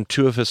took with him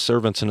 2 of his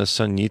servants and his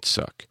son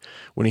Yitzhak.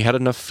 When he had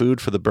enough food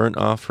for the burnt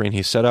offering,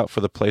 he set out for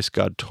the place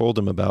God told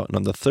him about. And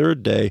on the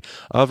 3rd day,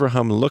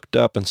 Avraham looked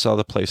up and saw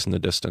the place in the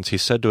distance. He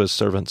said to his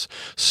servants,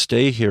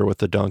 "Stay here with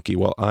the donkey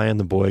while I and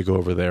the boy go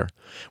over there.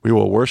 We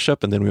will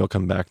worship, and then we will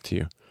come back to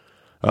you."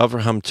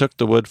 Avraham took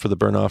the wood for the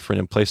burnt offering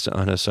and placed it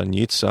on his son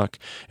Yitzhak,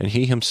 and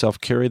he himself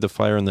carried the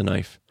fire and the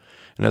knife.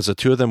 And as the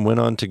 2 of them went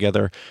on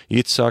together,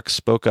 Yitzhak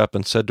spoke up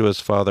and said to his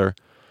father,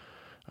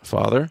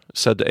 "Father?"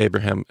 said to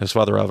Abraham, his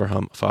father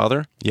Avraham,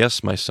 "Father?"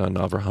 "Yes, my son,"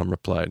 Avraham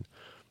replied.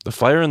 "The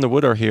fire and the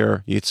wood are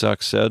here,"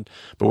 Yitzhak said,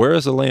 "but where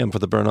is the lamb for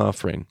the burnt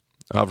offering?"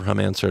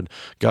 Avraham answered,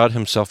 "God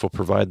himself will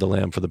provide the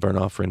lamb for the burnt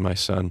offering, my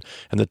son."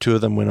 And the 2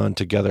 of them went on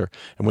together.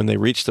 And when they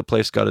reached the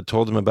place God had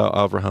told him about,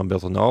 Avraham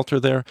built an altar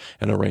there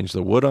and arranged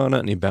the wood on it,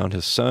 and he bound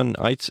his son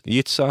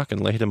Yitzhak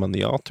and laid him on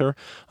the altar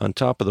on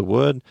top of the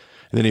wood.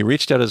 And then he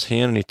reached out his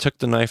hand and he took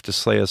the knife to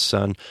slay his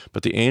son.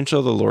 But the angel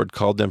of the Lord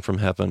called them from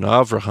heaven,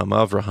 "Avraham,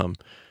 Avraham."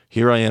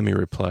 "Here I am," he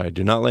replied.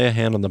 "Do not lay a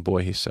hand on the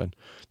boy," he said.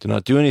 "Do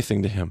not do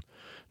anything to him.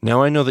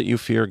 Now I know that you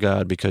fear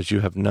God, because you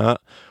have not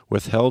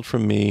withheld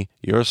from me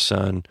your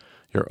son,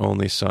 your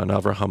only son."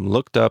 Avraham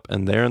looked up,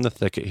 and there in the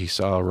thicket he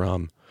saw a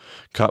ram,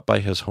 caught by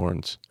his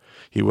horns.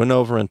 He went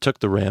over and took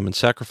the ram and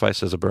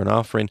sacrificed as a burnt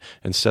offering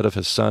instead of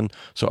his son.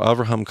 So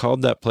Avraham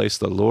called that place,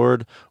 "The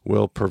Lord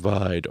will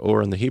provide,"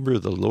 or in the Hebrew,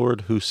 "the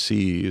Lord who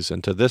sees."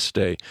 And to this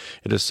day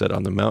it is said,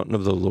 "On the mountain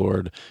of the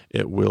Lord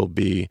it will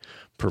be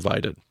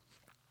provided."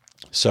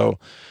 So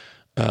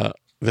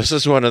this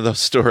is one of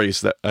those stories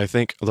that I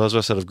think those of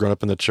us that have grown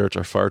up in the church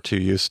are far too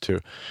used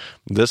to.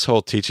 This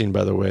whole teaching,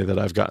 by the way, that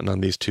I've gotten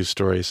on these 2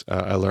 stories,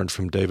 I learned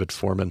from David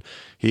Foreman.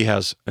 He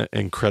has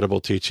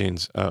incredible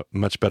teachings,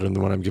 much better than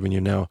the one I'm giving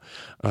you now,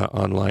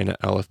 online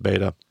at Aleph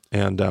Beta.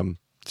 And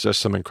it's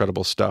just some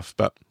incredible stuff.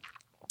 But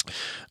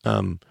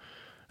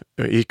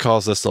he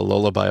calls this the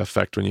lullaby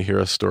effect, when you hear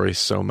a story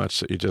so much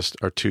that you just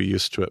are too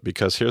used to it.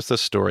 Because here's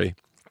this story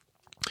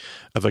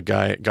of a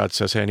guy, God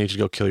says, "Hey, I need you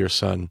to go kill your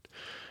son."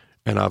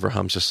 And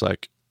Avraham's just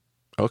like,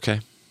 "Okay."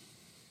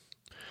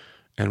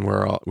 And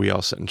we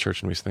all sit in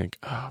church and we think,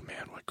 "Oh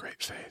man, what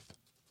great faith.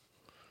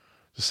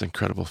 This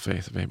incredible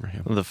faith of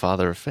Abraham." The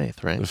father of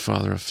faith, right? The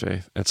father of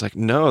faith. It's like,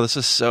 no, this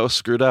is so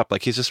screwed up.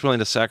 Like, he's just willing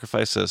to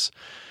sacrifice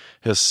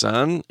his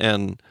son.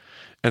 And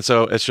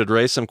so it should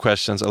raise some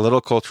questions. A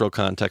little cultural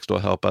context will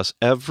help us.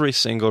 Every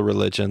single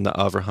religion that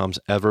Avraham's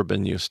ever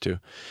been used to,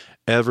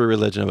 every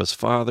religion of his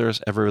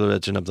fathers, every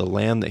religion of the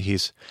land that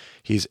he's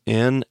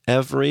in,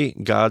 every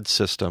God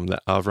system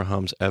that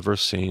Avraham's ever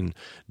seen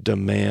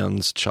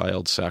demands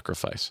child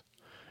sacrifice.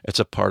 It's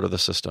a part of the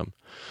system.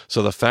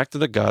 So the fact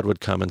that a God would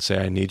come and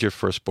say, "I need your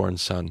firstborn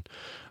son,"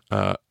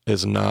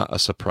 is not a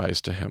surprise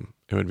to him.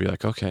 It would be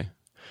like, okay.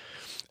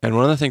 And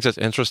one of the things that's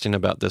interesting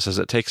about this is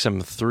it takes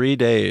him 3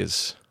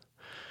 days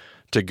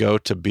to go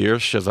to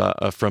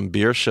Beersheba, from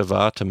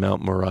Beersheba to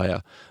Mount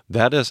Moriah.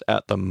 That is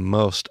at the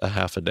most a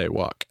half-a-day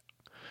walk.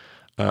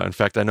 In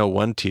fact, I know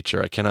one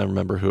teacher, I cannot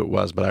remember who it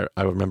was, but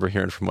I remember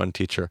hearing from one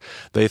teacher,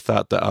 they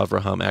thought that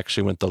Avraham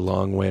actually went the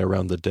long way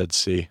around the Dead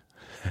Sea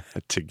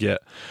to get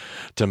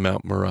to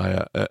Mount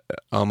Moriah,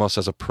 almost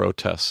as a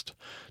protest,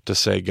 to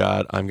say,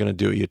 "God, I'm going to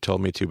do what you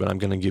told me to, but I'm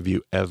going to give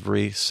you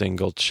every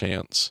single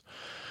chance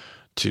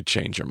to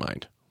change your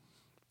mind."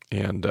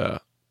 And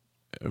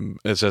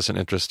it's just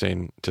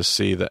interesting to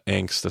see the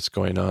angst that's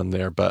going on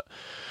there. But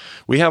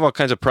we have all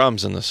kinds of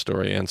problems in this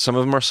story, and some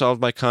of them are solved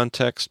by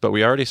context, but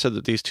we already said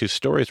that these 2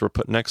 stories were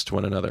put next to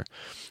one another.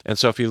 And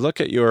so if you look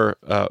at your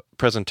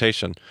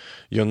presentation,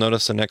 you'll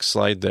notice the next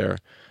slide there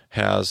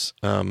has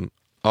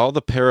all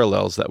the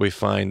parallels that we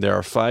find. There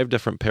are 5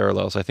 different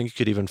parallels. I think you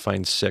could even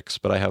find 6,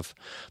 but I have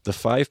the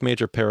 5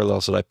 major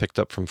parallels that I picked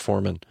up from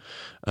Foreman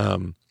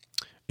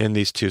in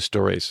these 2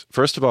 stories.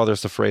 First of all,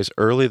 there's the phrase,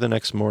 "Early the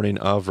next morning,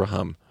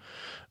 Avraham."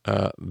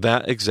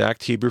 That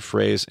exact Hebrew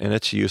phrase in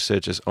its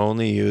usage is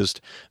only used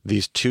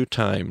these 2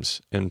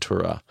 times in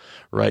Torah,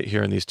 right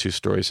here in these 2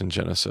 stories in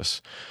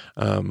Genesis.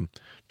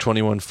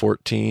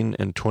 21:14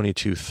 and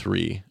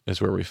 22:3 is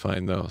where we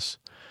find those.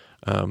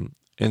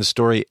 In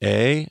story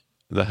A,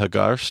 the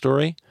Hagar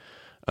story,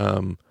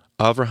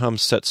 Avraham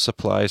sets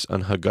supplies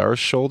on Hagar's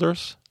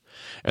shoulders.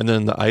 And then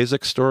in the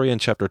Isaac story in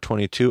chapter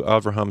 22,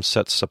 Avraham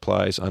sets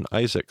supplies on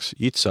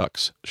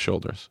Yitzhak's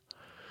shoulders.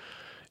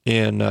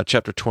 In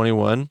chapter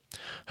 21,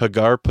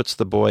 Hagar puts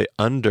the boy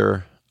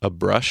under a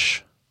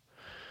brush.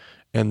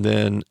 And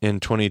then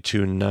in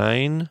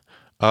 22:9,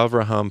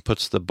 Avraham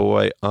puts the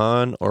boy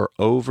on or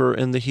over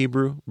in the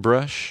Hebrew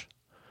brush.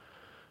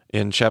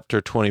 In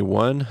chapter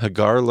 21,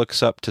 Hagar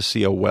looks up to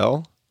see a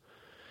well.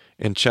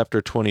 In chapter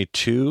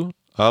 22,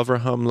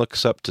 Avraham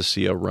looks up to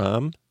see a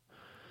ram.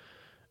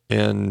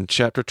 In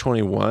chapter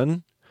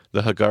 21,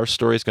 the Hagar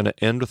story is going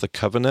to end with a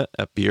covenant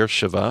at Beer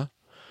Sheva.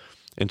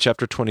 In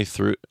chapter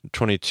 22,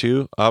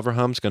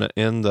 Avraham's going to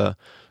end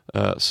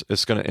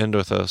it's going to end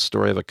with a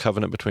story of a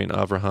covenant between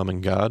Avraham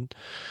and God.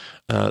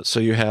 So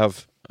you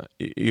have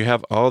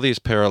all these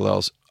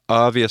parallels,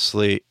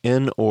 obviously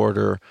in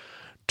order,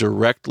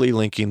 directly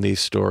linking these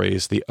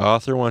stories. The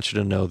author wants you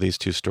to know these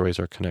two stories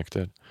are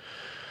connected.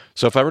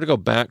 So if I were to go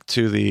back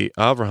to the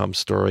Avraham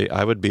story,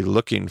 I would be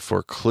looking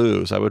for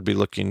clues. I would be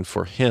looking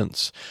for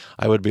hints.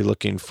 I would be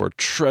looking for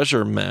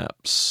treasure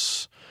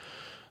maps.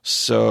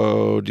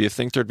 So do you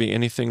think there'd be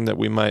anything that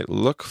we might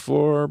look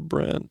for,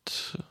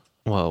 Brent?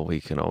 Well, we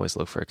can always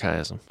look for a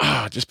chiasm.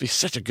 It'd just be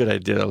such a good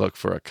idea to look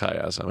for a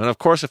chiasm. And of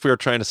course, if we were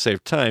trying to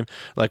save time,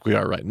 like we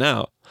are right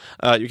now,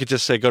 you could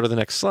just say, go to the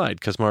next slide,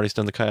 because Marty's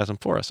done the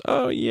chiasm for us.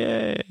 Oh,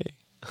 yay.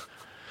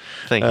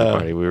 Thank you,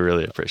 Marty. We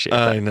really appreciate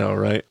that. I know,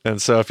 right?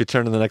 And so if you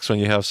turn to the next one,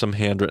 you have some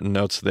handwritten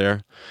notes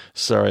there.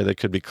 Sorry, they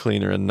could be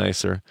cleaner and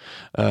nicer.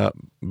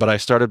 But I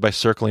started by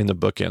circling the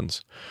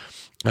bookends.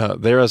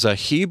 There is a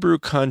Hebrew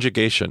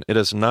conjugation. It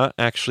is not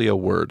actually a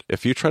word.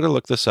 If you try to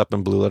look this up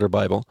in Blue Letter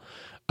Bible,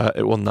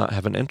 it will not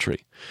have an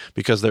entry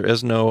because there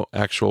is no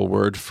actual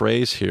word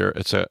phrase here.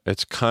 It's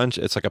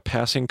like a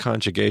passing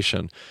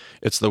conjugation.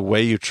 It's the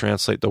way you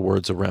translate the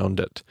words around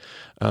it.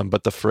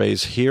 But the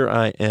phrase "here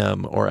I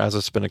am," or as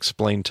it's been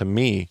explained to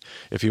me,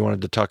 if you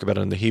wanted to talk about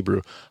it in the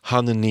Hebrew,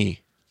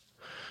 "Hanani,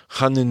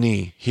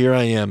 Hanani, here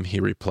I am,"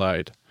 he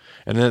replied.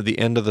 And then at the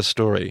end of the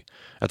story,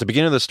 at the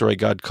beginning of the story,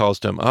 God calls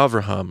to him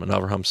Avraham, and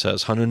Avraham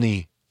says,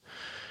 Hanani.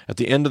 At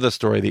the end of the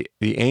story,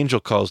 the angel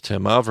calls to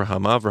him,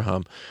 Avraham,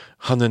 Avraham,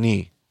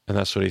 Hanani. And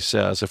that's what he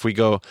says. If we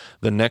go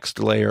the next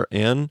layer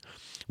in,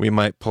 we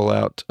might pull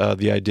out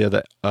the idea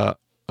that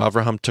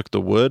Avraham took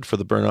the wood for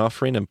the burnt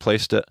offering and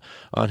placed it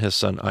on his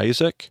son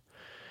Isaac.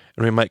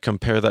 And we might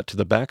compare that to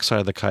the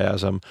backside of the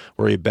chiasm,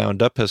 where he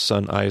bound up his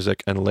son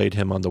Isaac and laid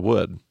him on the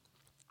wood.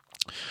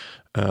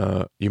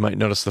 You might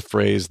notice the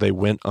phrase, they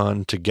went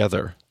on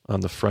together,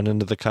 on the front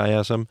end of the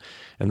chiasm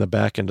and the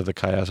back end of the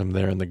chiasm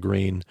there in the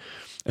green.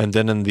 And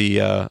then in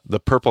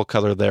the purple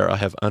color there, I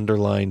have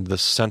underlined the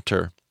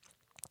center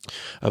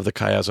of the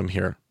chiasm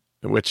here,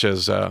 which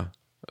is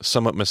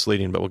somewhat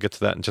misleading, but we'll get to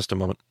that in just a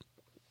moment.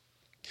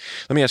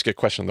 Let me ask you a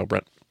question, though,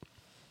 Brent.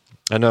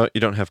 I know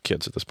you don't have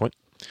kids at this point,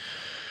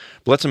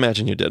 but let's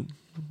imagine you did.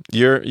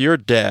 You're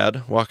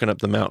dad walking up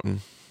the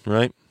mountain,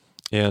 right?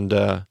 And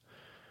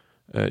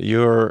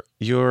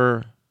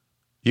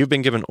you've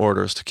been given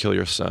orders to kill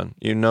your son.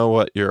 You know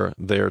what you're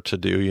there to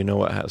do. You know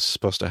what is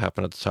supposed to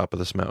happen at the top of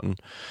this mountain.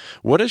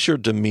 What is your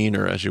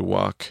demeanor as you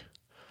walk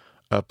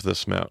up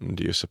this mountain,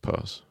 do you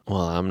suppose?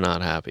 Well, I'm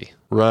not happy.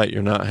 Right,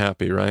 you're not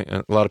happy, right?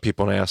 And a lot of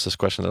people, when I ask this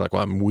question, they're like,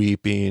 well, I'm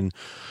weeping.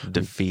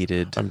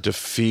 Defeated. I'm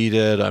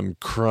defeated. I'm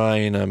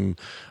crying.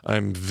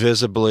 I'm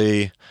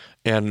visibly...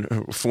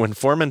 And when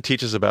Foreman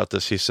teaches about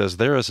this, he says,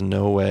 there is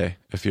no way,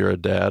 if you're a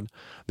dad,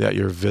 that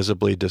you're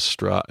visibly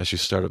distraught as you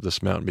start up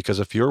this mountain.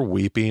 Because if you're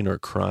weeping or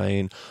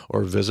crying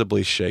or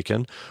visibly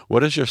shaken,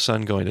 what is your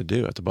son going to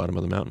do at the bottom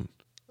of the mountain?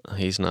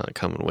 He's not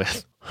coming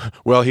with.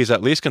 Well, he's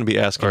at least going to be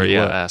asking.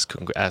 Or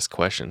ask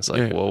questions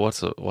like, well, what's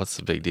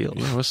the big deal?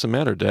 Yeah, what's the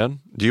matter, Dad?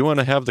 Do you want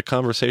to have the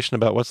conversation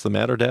about what's the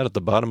matter, Dad, at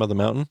the bottom of the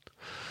mountain?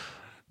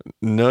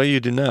 No,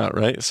 you do not,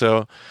 right?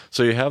 So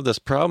you have this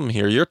problem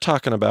here. You're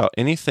talking about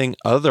anything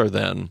other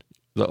than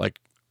like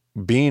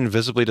being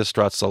visibly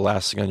distraught's the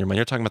last thing on your mind.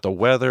 You're talking about the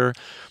weather.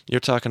 You're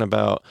talking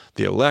about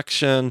the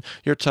election.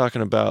 You're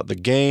talking about the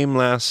game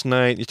last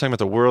night. You're talking about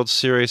the World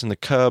Series and the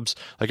Cubs.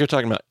 Like you're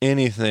talking about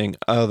anything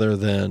other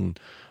than...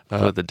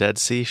 the Dead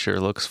Sea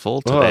sure looks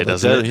full today,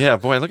 doesn't it? Yeah,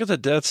 boy, look at the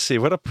Dead Sea.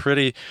 What a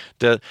pretty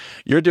look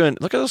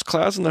at those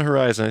clouds on the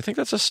horizon. I think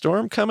that's a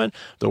storm coming.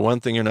 The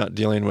one thing you're not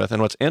dealing with.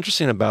 And what's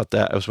interesting about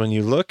that is when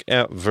you look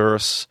at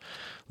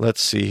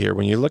let's see here.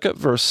 When you look at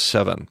verse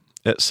 7,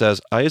 it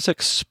says,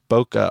 Isaac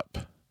spoke up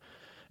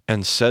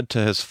and said to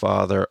his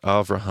father,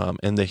 Avraham.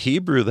 In the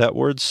Hebrew, that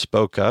word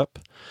spoke up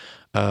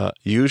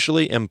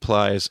usually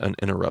implies an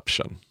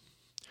interruption.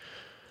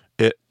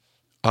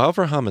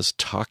 Avraham is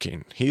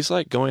talking. He's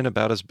like going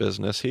about his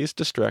business. He's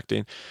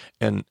distracting.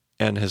 And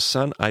his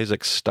son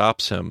Isaac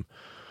stops him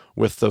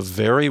with the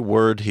very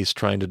word he's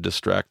trying to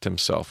distract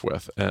himself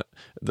with,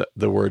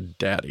 the word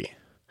daddy.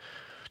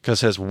 Because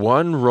his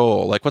one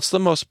role, like what's the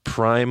most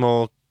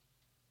primal,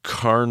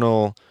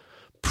 carnal,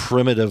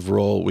 primitive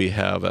role we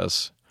have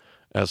as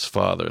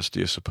fathers, do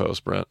you suppose,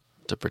 Brent?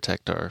 To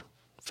protect our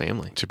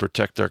family. To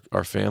protect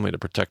our family, to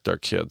protect our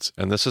kids.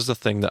 And this is the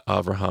thing that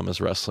Avraham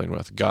is wrestling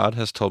with. God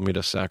has told me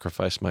to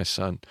sacrifice my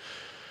son.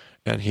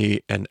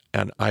 And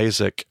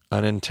Isaac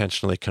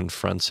unintentionally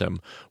confronts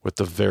him with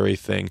the very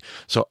thing.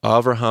 So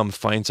Avraham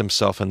finds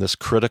himself in this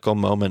critical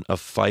moment of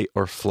fight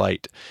or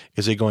flight.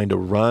 Is he going to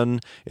run?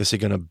 Is he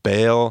going to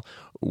bail?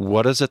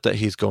 What is it that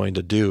he's going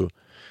to do?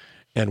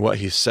 And what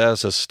he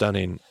says is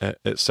stunning.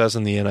 It says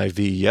in the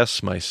NIV,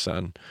 "Yes, my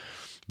son."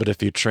 But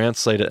if you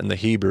translate it in the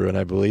Hebrew, and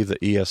I believe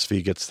the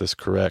ESV gets this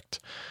correct,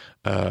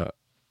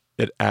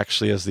 it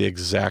actually is the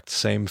exact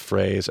same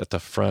phrase at the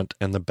front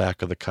and the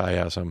back of the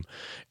chiasm.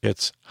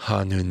 It's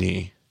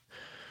Hanuni,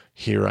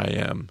 here I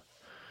am.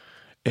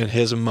 In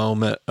his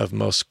moment of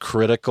most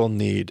critical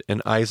need,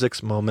 in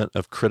Isaac's moment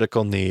of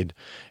critical need,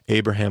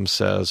 Abraham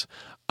says,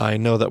 I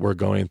know that we're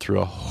going through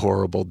a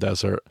horrible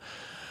desert,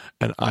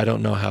 and I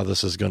don't know how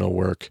this is going to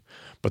work,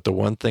 but the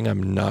one thing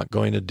I'm not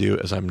going to do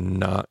is I'm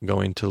not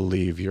going to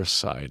leave your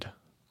side.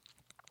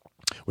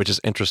 Which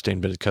is interesting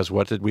because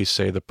what did we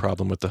say the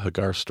problem with the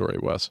Hagar story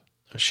was?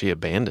 She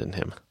abandoned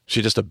him.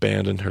 She just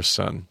abandoned her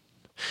son.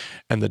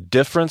 And the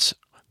difference,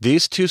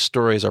 these two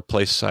stories are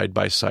placed side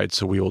by side,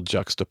 so we will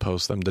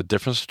juxtapose them. The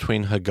difference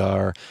between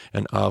Hagar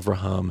and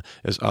Avraham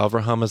is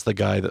Avraham is the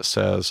guy that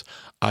says,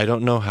 I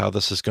don't know how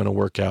this is going to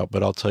work out,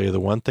 but I'll tell you the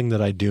one thing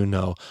that I do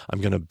know, I'm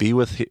going to be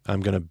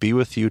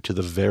with you to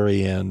the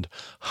very end.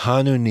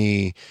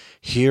 Hanuni,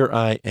 here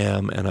I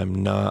am, and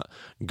I'm not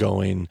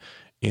going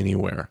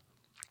anywhere.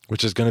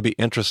 Which is going to be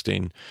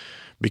interesting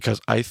because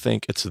I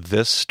think it's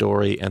this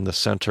story and the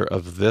center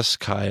of this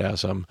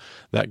chiasm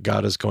that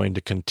God is going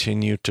to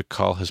continue to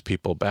call his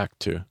people back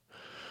to.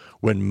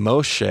 When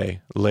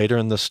Moshe, later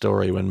in the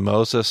story, when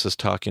Moses is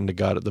talking to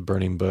God at the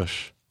burning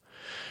bush,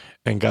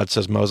 and God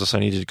says, Moses, I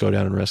need you to go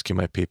down and rescue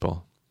my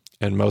people.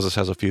 And Moses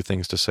has a few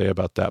things to say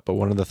about that, but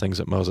one of the things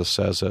that Moses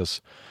says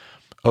is,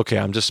 okay,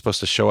 I'm just supposed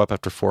to show up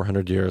after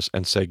 400 years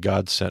and say,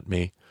 God sent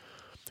me.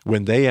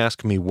 When they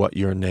ask me what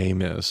your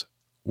name is,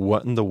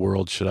 what in the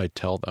world should I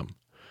tell them?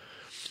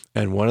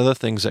 And one of the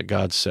things that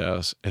God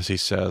says is he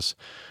says,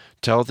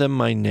 tell them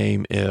my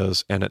name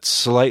is, and it's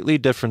slightly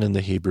different in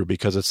the Hebrew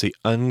because it's the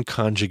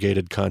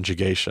unconjugated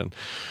conjugation,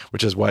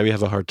 which is why we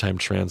have a hard time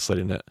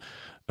translating it.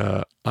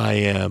 I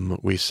am,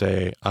 we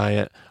say,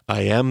 I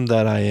am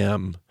that I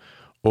am,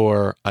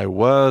 or I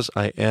was,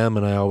 I am,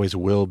 and I always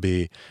will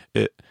be.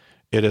 It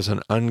is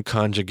an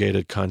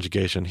unconjugated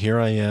conjugation. Here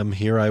I am,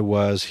 here I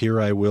was,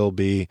 here I will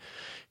be,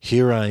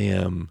 here I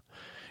am.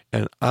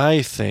 And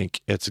I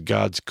think it's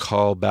God's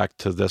call back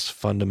to this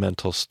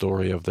fundamental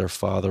story of their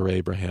father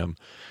Abraham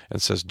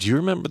and says, do you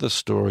remember the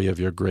story of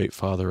your great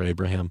father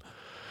Abraham,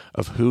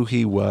 of who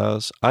he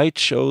was? I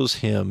chose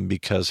him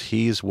because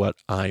he's what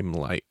I'm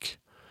like.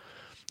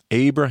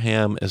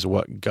 Abraham is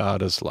what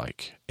God is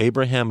like.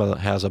 Abraham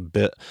has a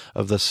bit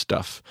of the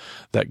stuff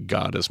that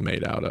God is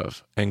made out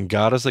of. And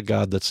God is a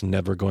God that's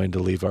never going to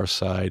leave our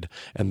side.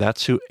 And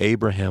that's who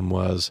Abraham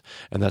was.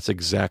 And that's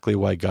exactly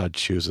why God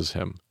chooses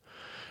him.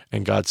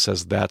 And God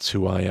says, that's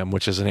who I am,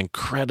 which is an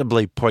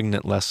incredibly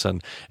poignant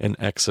lesson in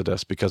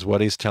Exodus, because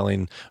what he's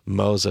telling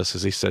Moses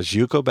is he says,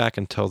 you go back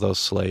and tell those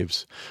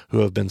slaves who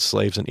have been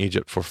slaves in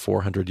Egypt for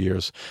 400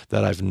 years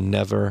that I've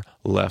never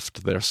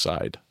left their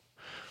side.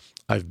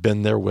 I've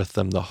been there with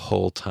them the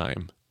whole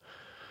time.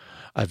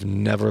 I've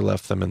never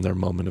left them in their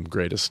moment of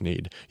greatest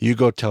need. You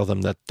go tell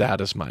them that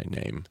that is my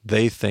name.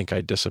 They think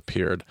I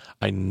disappeared.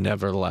 I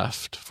never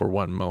left for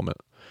one moment.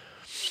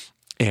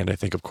 And I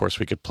think, of course,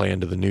 we could play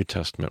into the New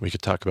Testament. We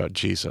could talk about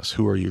Jesus.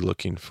 Who are you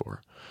looking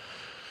for?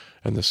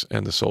 And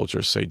the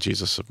soldiers say,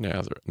 Jesus of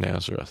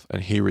Nazareth.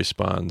 And he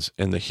responds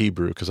in the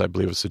Hebrew, because I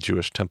believe it's the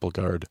Jewish temple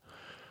guard.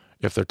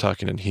 If they're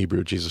talking in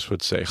Hebrew, Jesus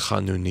would say,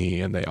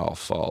 Hanuni, and they all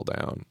fall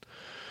down.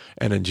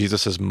 And in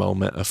Jesus'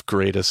 moment of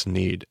greatest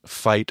need,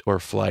 fight or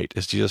flight,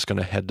 is Jesus going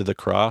to head to the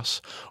cross,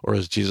 or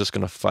is Jesus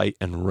going to fight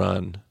and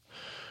run?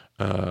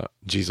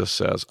 Jesus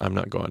says, I'm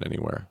not going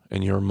anywhere.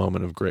 In your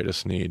moment of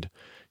greatest need,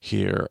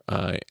 here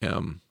I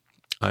am.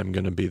 I'm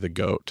going to be the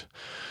goat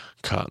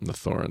caught in the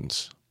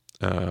thorns.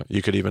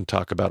 You could even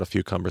talk about a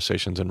few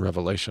conversations in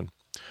Revelation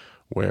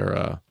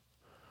where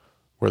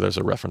there's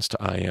a reference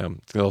to I am.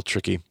 It's a little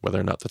tricky whether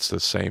or not that's the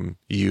same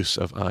use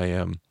of I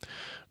am,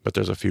 but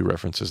there's a few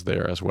references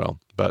there as well.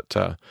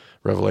 But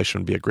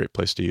Revelation would be a great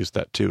place to use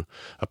that too.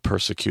 A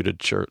persecuted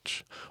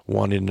church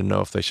wanting to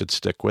know if they should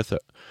stick with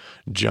it.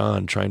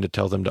 John trying to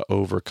tell them to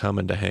overcome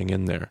and to hang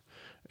in there.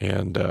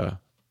 And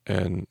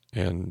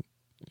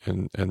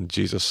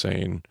Jesus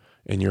saying,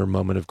 in your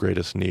moment of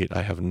greatest need,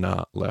 I have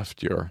not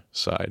left your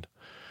side.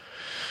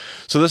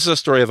 So this is a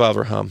story of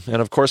Avraham.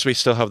 And of course, we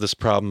still have this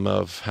problem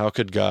of how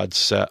could God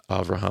set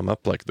Avraham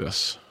up like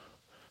this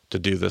to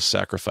do this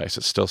sacrifice?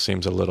 It still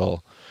seems a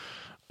little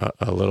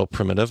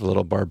primitive, a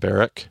little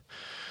barbaric.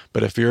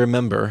 But if you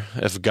remember,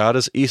 if God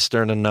is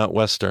Eastern and not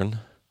Western,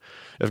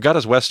 if God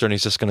is Western,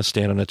 he's just going to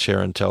stand in a chair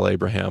and tell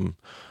Abraham,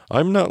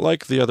 I'm not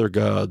like the other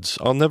gods.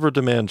 I'll never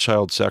demand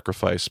child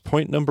sacrifice.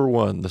 Point number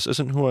 1, this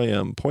isn't who I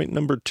am. Point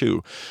number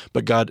 2,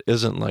 but God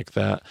isn't like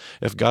that.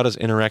 If God is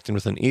interacting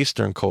with an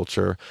Eastern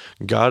culture,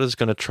 God is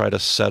going to try to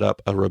set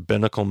up a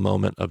rabbinical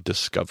moment of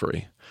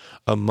discovery,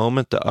 a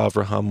moment that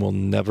Avraham will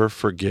never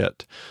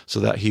forget, so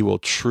that he will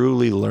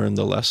truly learn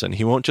the lesson.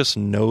 He won't just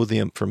know the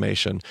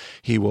information,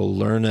 he will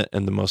learn it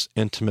in the most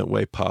intimate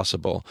way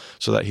possible,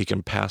 so that he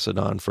can pass it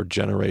on for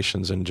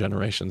generations and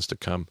generations to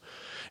come.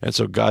 And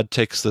so God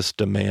takes this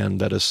demand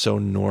that is so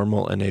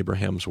normal in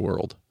Abraham's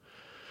world,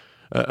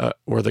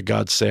 where the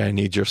gods say, I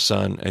need your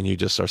son, and you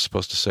just are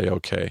supposed to say,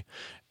 okay.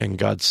 And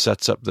God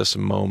sets up this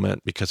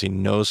moment because he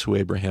knows who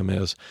Abraham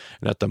is.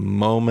 And at the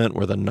moment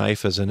where the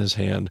knife is in his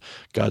hand,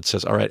 God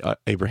says, all right,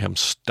 Abraham,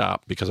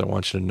 stop, because I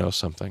want you to know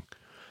something.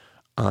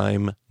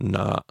 I'm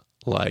not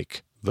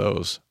like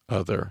those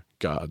other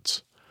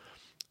gods.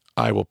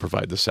 I will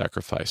provide the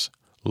sacrifice.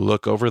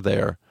 Look over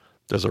there.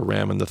 There's a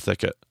ram in the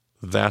thicket.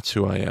 That's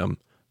who I am.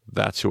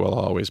 That's who I'll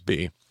always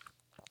be.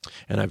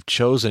 And I've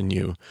chosen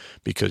you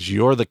because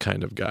you're the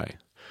kind of guy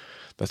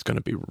that's going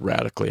to be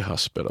radically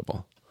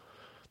hospitable,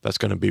 that's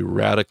going to be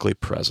radically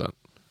present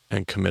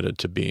and committed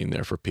to being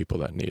there for people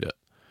that need it.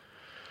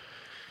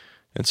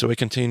 And so we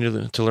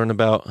continue to learn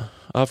about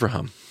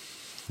Avraham.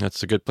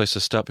 That's a good place to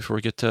stop before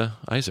we get to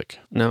Isaac.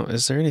 Now,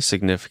 is there any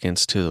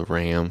significance to the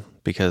ram?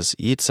 Because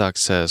Yitzhak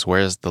says,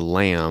 where's the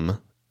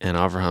lamb? And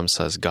Avraham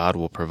says, God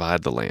will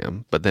provide the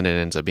lamb. But then it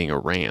ends up being a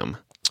ram.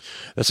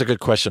 That's a good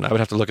question. I would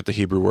have to look at the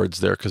Hebrew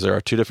words there, because there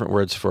are 2 different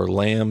words for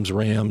lambs,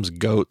 rams,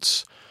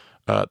 goats,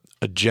 a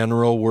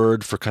general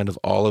word for kind of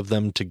all of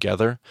them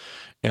together,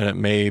 and it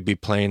may be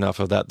playing off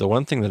of that. The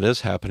one thing that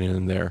is happening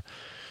in there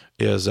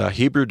is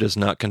Hebrew does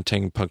not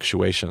contain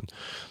punctuation.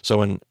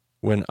 So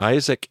when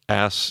Isaac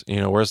asks,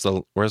 where's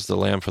the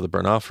lamb for the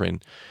burnt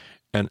offering,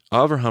 and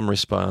Avraham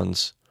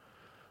responds,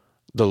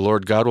 the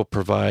Lord God will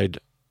provide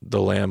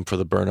the lamb for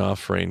the burnt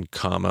offering,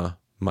 comma,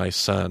 my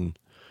son.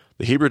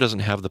 The Hebrew doesn't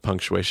have the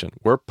punctuation.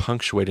 We're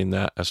punctuating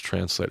that as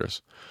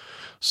translators.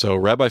 So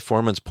Rabbi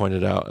Foreman's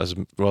pointed out, as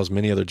well as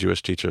many other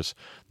Jewish teachers,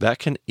 that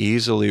can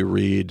easily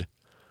read,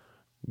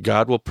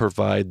 God will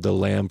provide the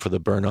lamb for the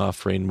burnt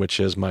offering, which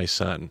is my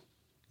son.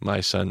 My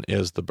son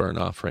is the burnt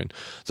offering.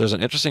 So there's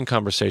an interesting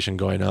conversation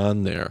going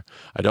on there.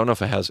 I don't know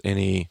if it has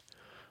any,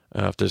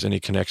 if there's any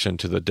connection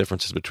to the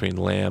differences between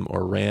lamb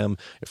or ram.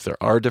 If there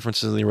are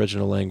differences in the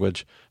original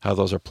language, how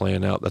those are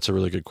playing out, that's a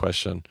really good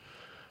question.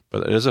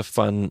 But it is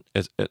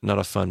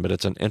but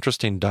it's an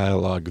interesting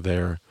dialogue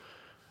there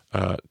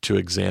to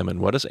examine.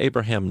 What does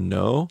Abraham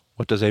know?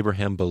 What does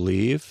Abraham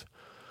believe?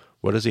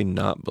 What does he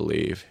not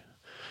believe?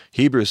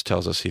 Hebrews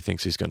tells us he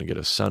thinks he's going to get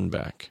his son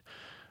back.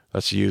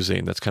 That's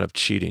kind of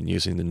cheating,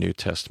 using the New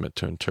Testament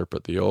to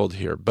interpret the Old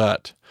here.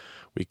 But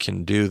we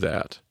can do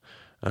that.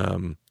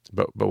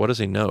 But what does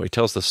he know? He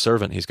tells the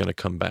servant he's going to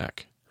come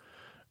back.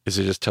 Does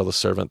he just tell the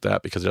servant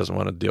that because he doesn't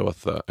want to deal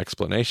with the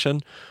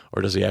explanation?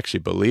 Or does he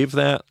actually believe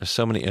that? There's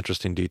so many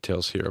interesting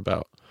details here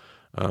about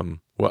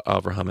what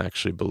Avraham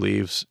actually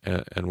believes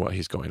and what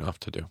he's going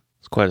off to do.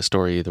 It's quite a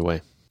story either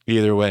way.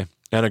 Either way.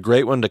 And a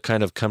great one to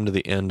kind of come to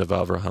the end of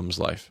Avraham's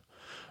life.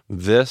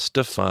 This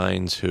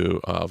defines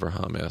who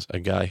Avraham is, a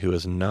guy who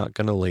is not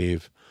going to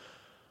leave,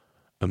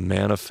 a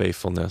man of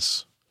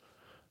faithfulness,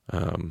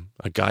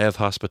 a guy of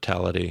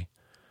hospitality,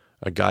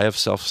 a guy of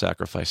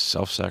self-sacrifice.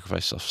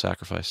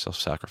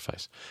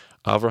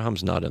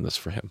 Avraham's not in this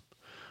for him.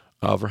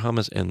 Avraham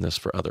is in this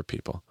for other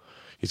people.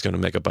 He's going to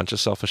make a bunch of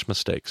selfish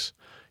mistakes.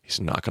 He's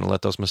not going to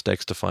let those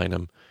mistakes define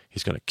him.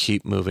 He's going to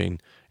keep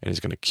moving, and he's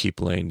going to keep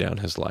laying down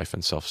his life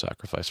in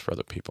self-sacrifice for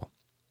other people.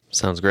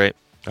 Sounds great.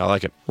 I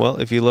like it.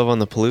 Well, if you live on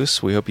the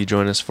Palouse, we hope you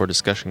join us for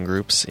discussion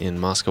groups in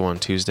Moscow on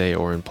Tuesday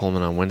or in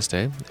Pullman on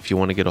Wednesday. If you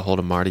want to get a hold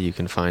of Marty, you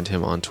can find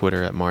him on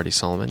Twitter at Marty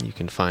Solomon. You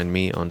can find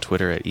me on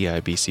Twitter at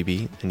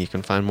EIBCB, and you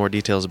can find more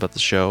details about the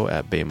show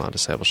at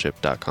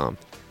BemaDiscipleship.com.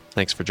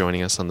 Thanks for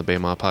joining us on the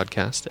Bema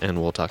Podcast,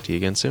 and we'll talk to you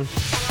again soon.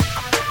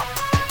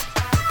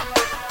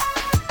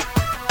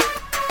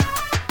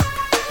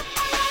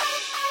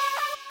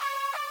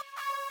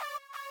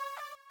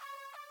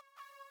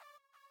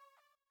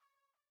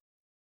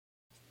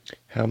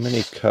 How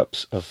many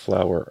cups of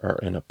flour are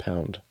in a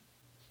pound?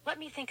 Let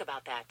me think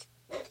about that.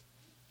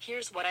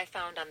 Here's what I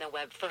found on the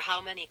web for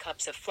how many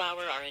cups of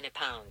flour are in a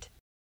pound.